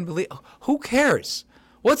 I can believe. Who cares?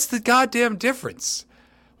 What's the goddamn difference?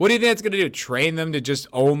 What do you think it's going to do? Train them to just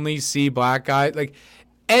only see black guys? Like,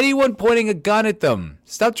 anyone pointing a gun at them.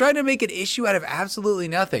 Stop trying to make an issue out of absolutely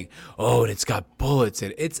nothing. Oh, and it's got bullets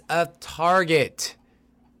in it. It's a target.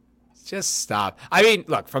 Just stop. I mean,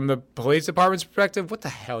 look, from the police department's perspective, what the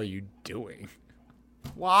hell are you doing?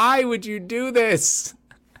 Why would you do this?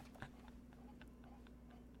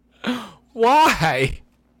 Why?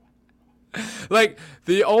 Like,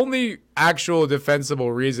 the only actual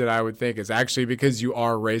defensible reason I would think is actually because you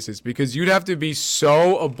are racist. Because you'd have to be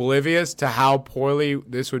so oblivious to how poorly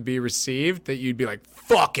this would be received that you'd be like,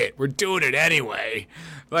 fuck it, we're doing it anyway.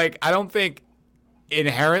 Like, I don't think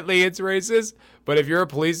inherently it's racist. But if you're a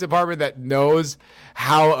police department that knows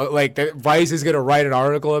how, like, the Vice is going to write an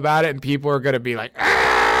article about it and people are going to be like,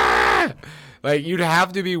 ah! Like, you'd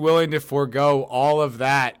have to be willing to forego all of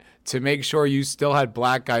that to make sure you still had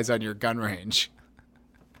black guys on your gun range.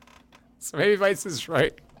 So maybe Vice is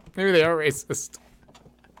right. Maybe they are racist.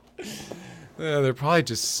 They're probably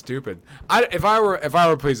just stupid. If I were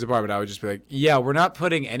a police department, I would just be like, yeah, we're not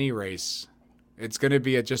putting any race. It's going to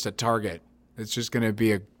be just a target. It's just going to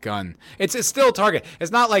be a gun. It's still a target.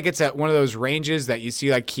 It's not like it's at one of those ranges that you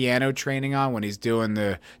see like Keanu training on when he's doing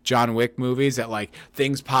the John Wick movies that like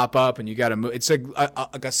things pop up and you got to move. It's like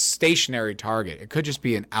a stationary target. It could just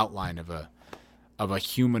be an outline of a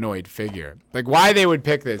humanoid figure. Like why they would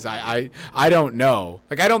pick this, I don't know.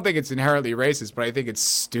 Like I don't think it's inherently racist, but I think it's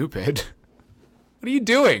stupid. What are you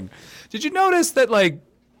doing? Did you notice that like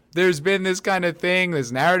there's been this kind of thing,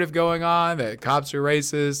 this narrative going on that cops are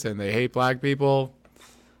racist and they hate black people?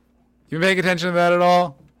 You paying attention to that at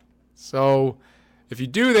all? So if you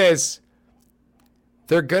do this,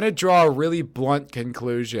 they're going to draw a really blunt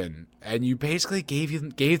conclusion. And you basically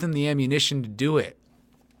gave them the ammunition to do it.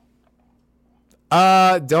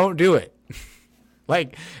 Don't do it.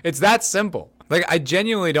 Like, it's that simple. Like, I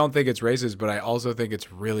genuinely don't think it's racist, but I also think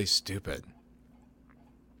it's really stupid.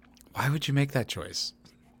 Why would you make that choice?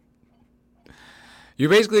 You're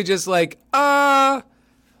basically just like,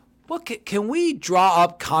 what can we draw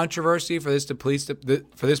up controversy for this police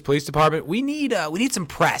department? We need some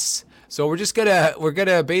press. So we're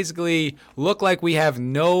gonna basically look like we have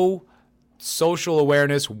no social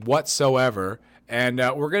awareness whatsoever, and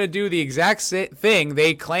we're gonna do the exact thing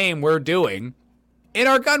they claim we're doing, in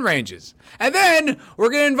our gun ranges. And then we're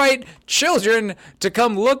going to invite children to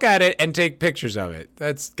come look at it and take pictures of it.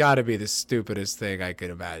 That's got to be the stupidest thing I could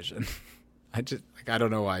imagine. I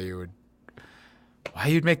don't know why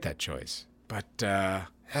you'd make that choice. But not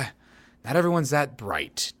everyone's that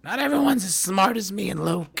bright. Not everyone's as smart as me and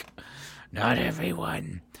Luke. Not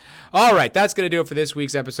everyone. All right, that's going to do it for this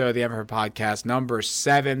week's episode of the MFR Podcast, number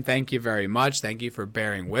 7. Thank you very much. Thank you for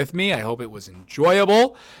bearing with me. I hope it was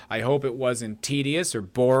enjoyable. I hope it wasn't tedious or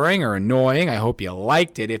boring or annoying. I hope you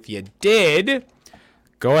liked it. If you did,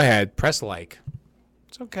 go ahead, press like.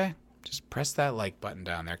 It's okay. Just press that like button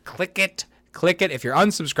down there. Click it. Click it. If you're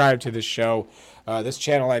unsubscribed to this show, this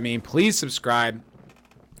channel, please subscribe.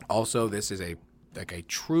 Also, this is a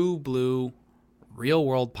true blue real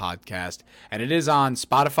world podcast, and it is on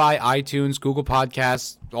Spotify, iTunes, Google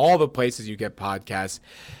Podcasts, all the places you get podcasts.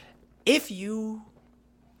 If you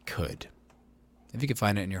could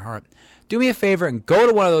find it in your heart, do me a favor and go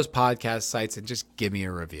to one of those podcast sites and just give me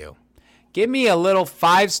a review. Give me a little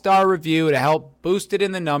 5-star review to help boost it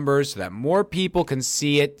in the numbers so that more people can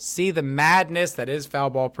see it, see the madness that is Foul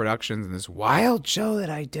Ball Productions and this wild show that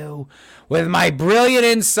I do with my brilliant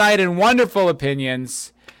insight and wonderful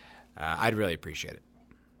opinions. I'd really appreciate it.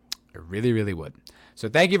 I really, really would. So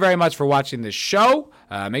thank you very much for watching this show.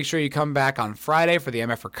 Make sure you come back on Friday for the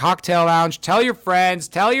MFR Cocktail Lounge. Tell your friends,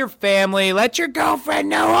 tell your family, let your girlfriend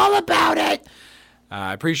know all about it.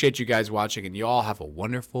 I appreciate you guys watching, and you all have a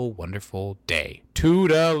wonderful, wonderful day.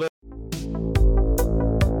 Toodaloo.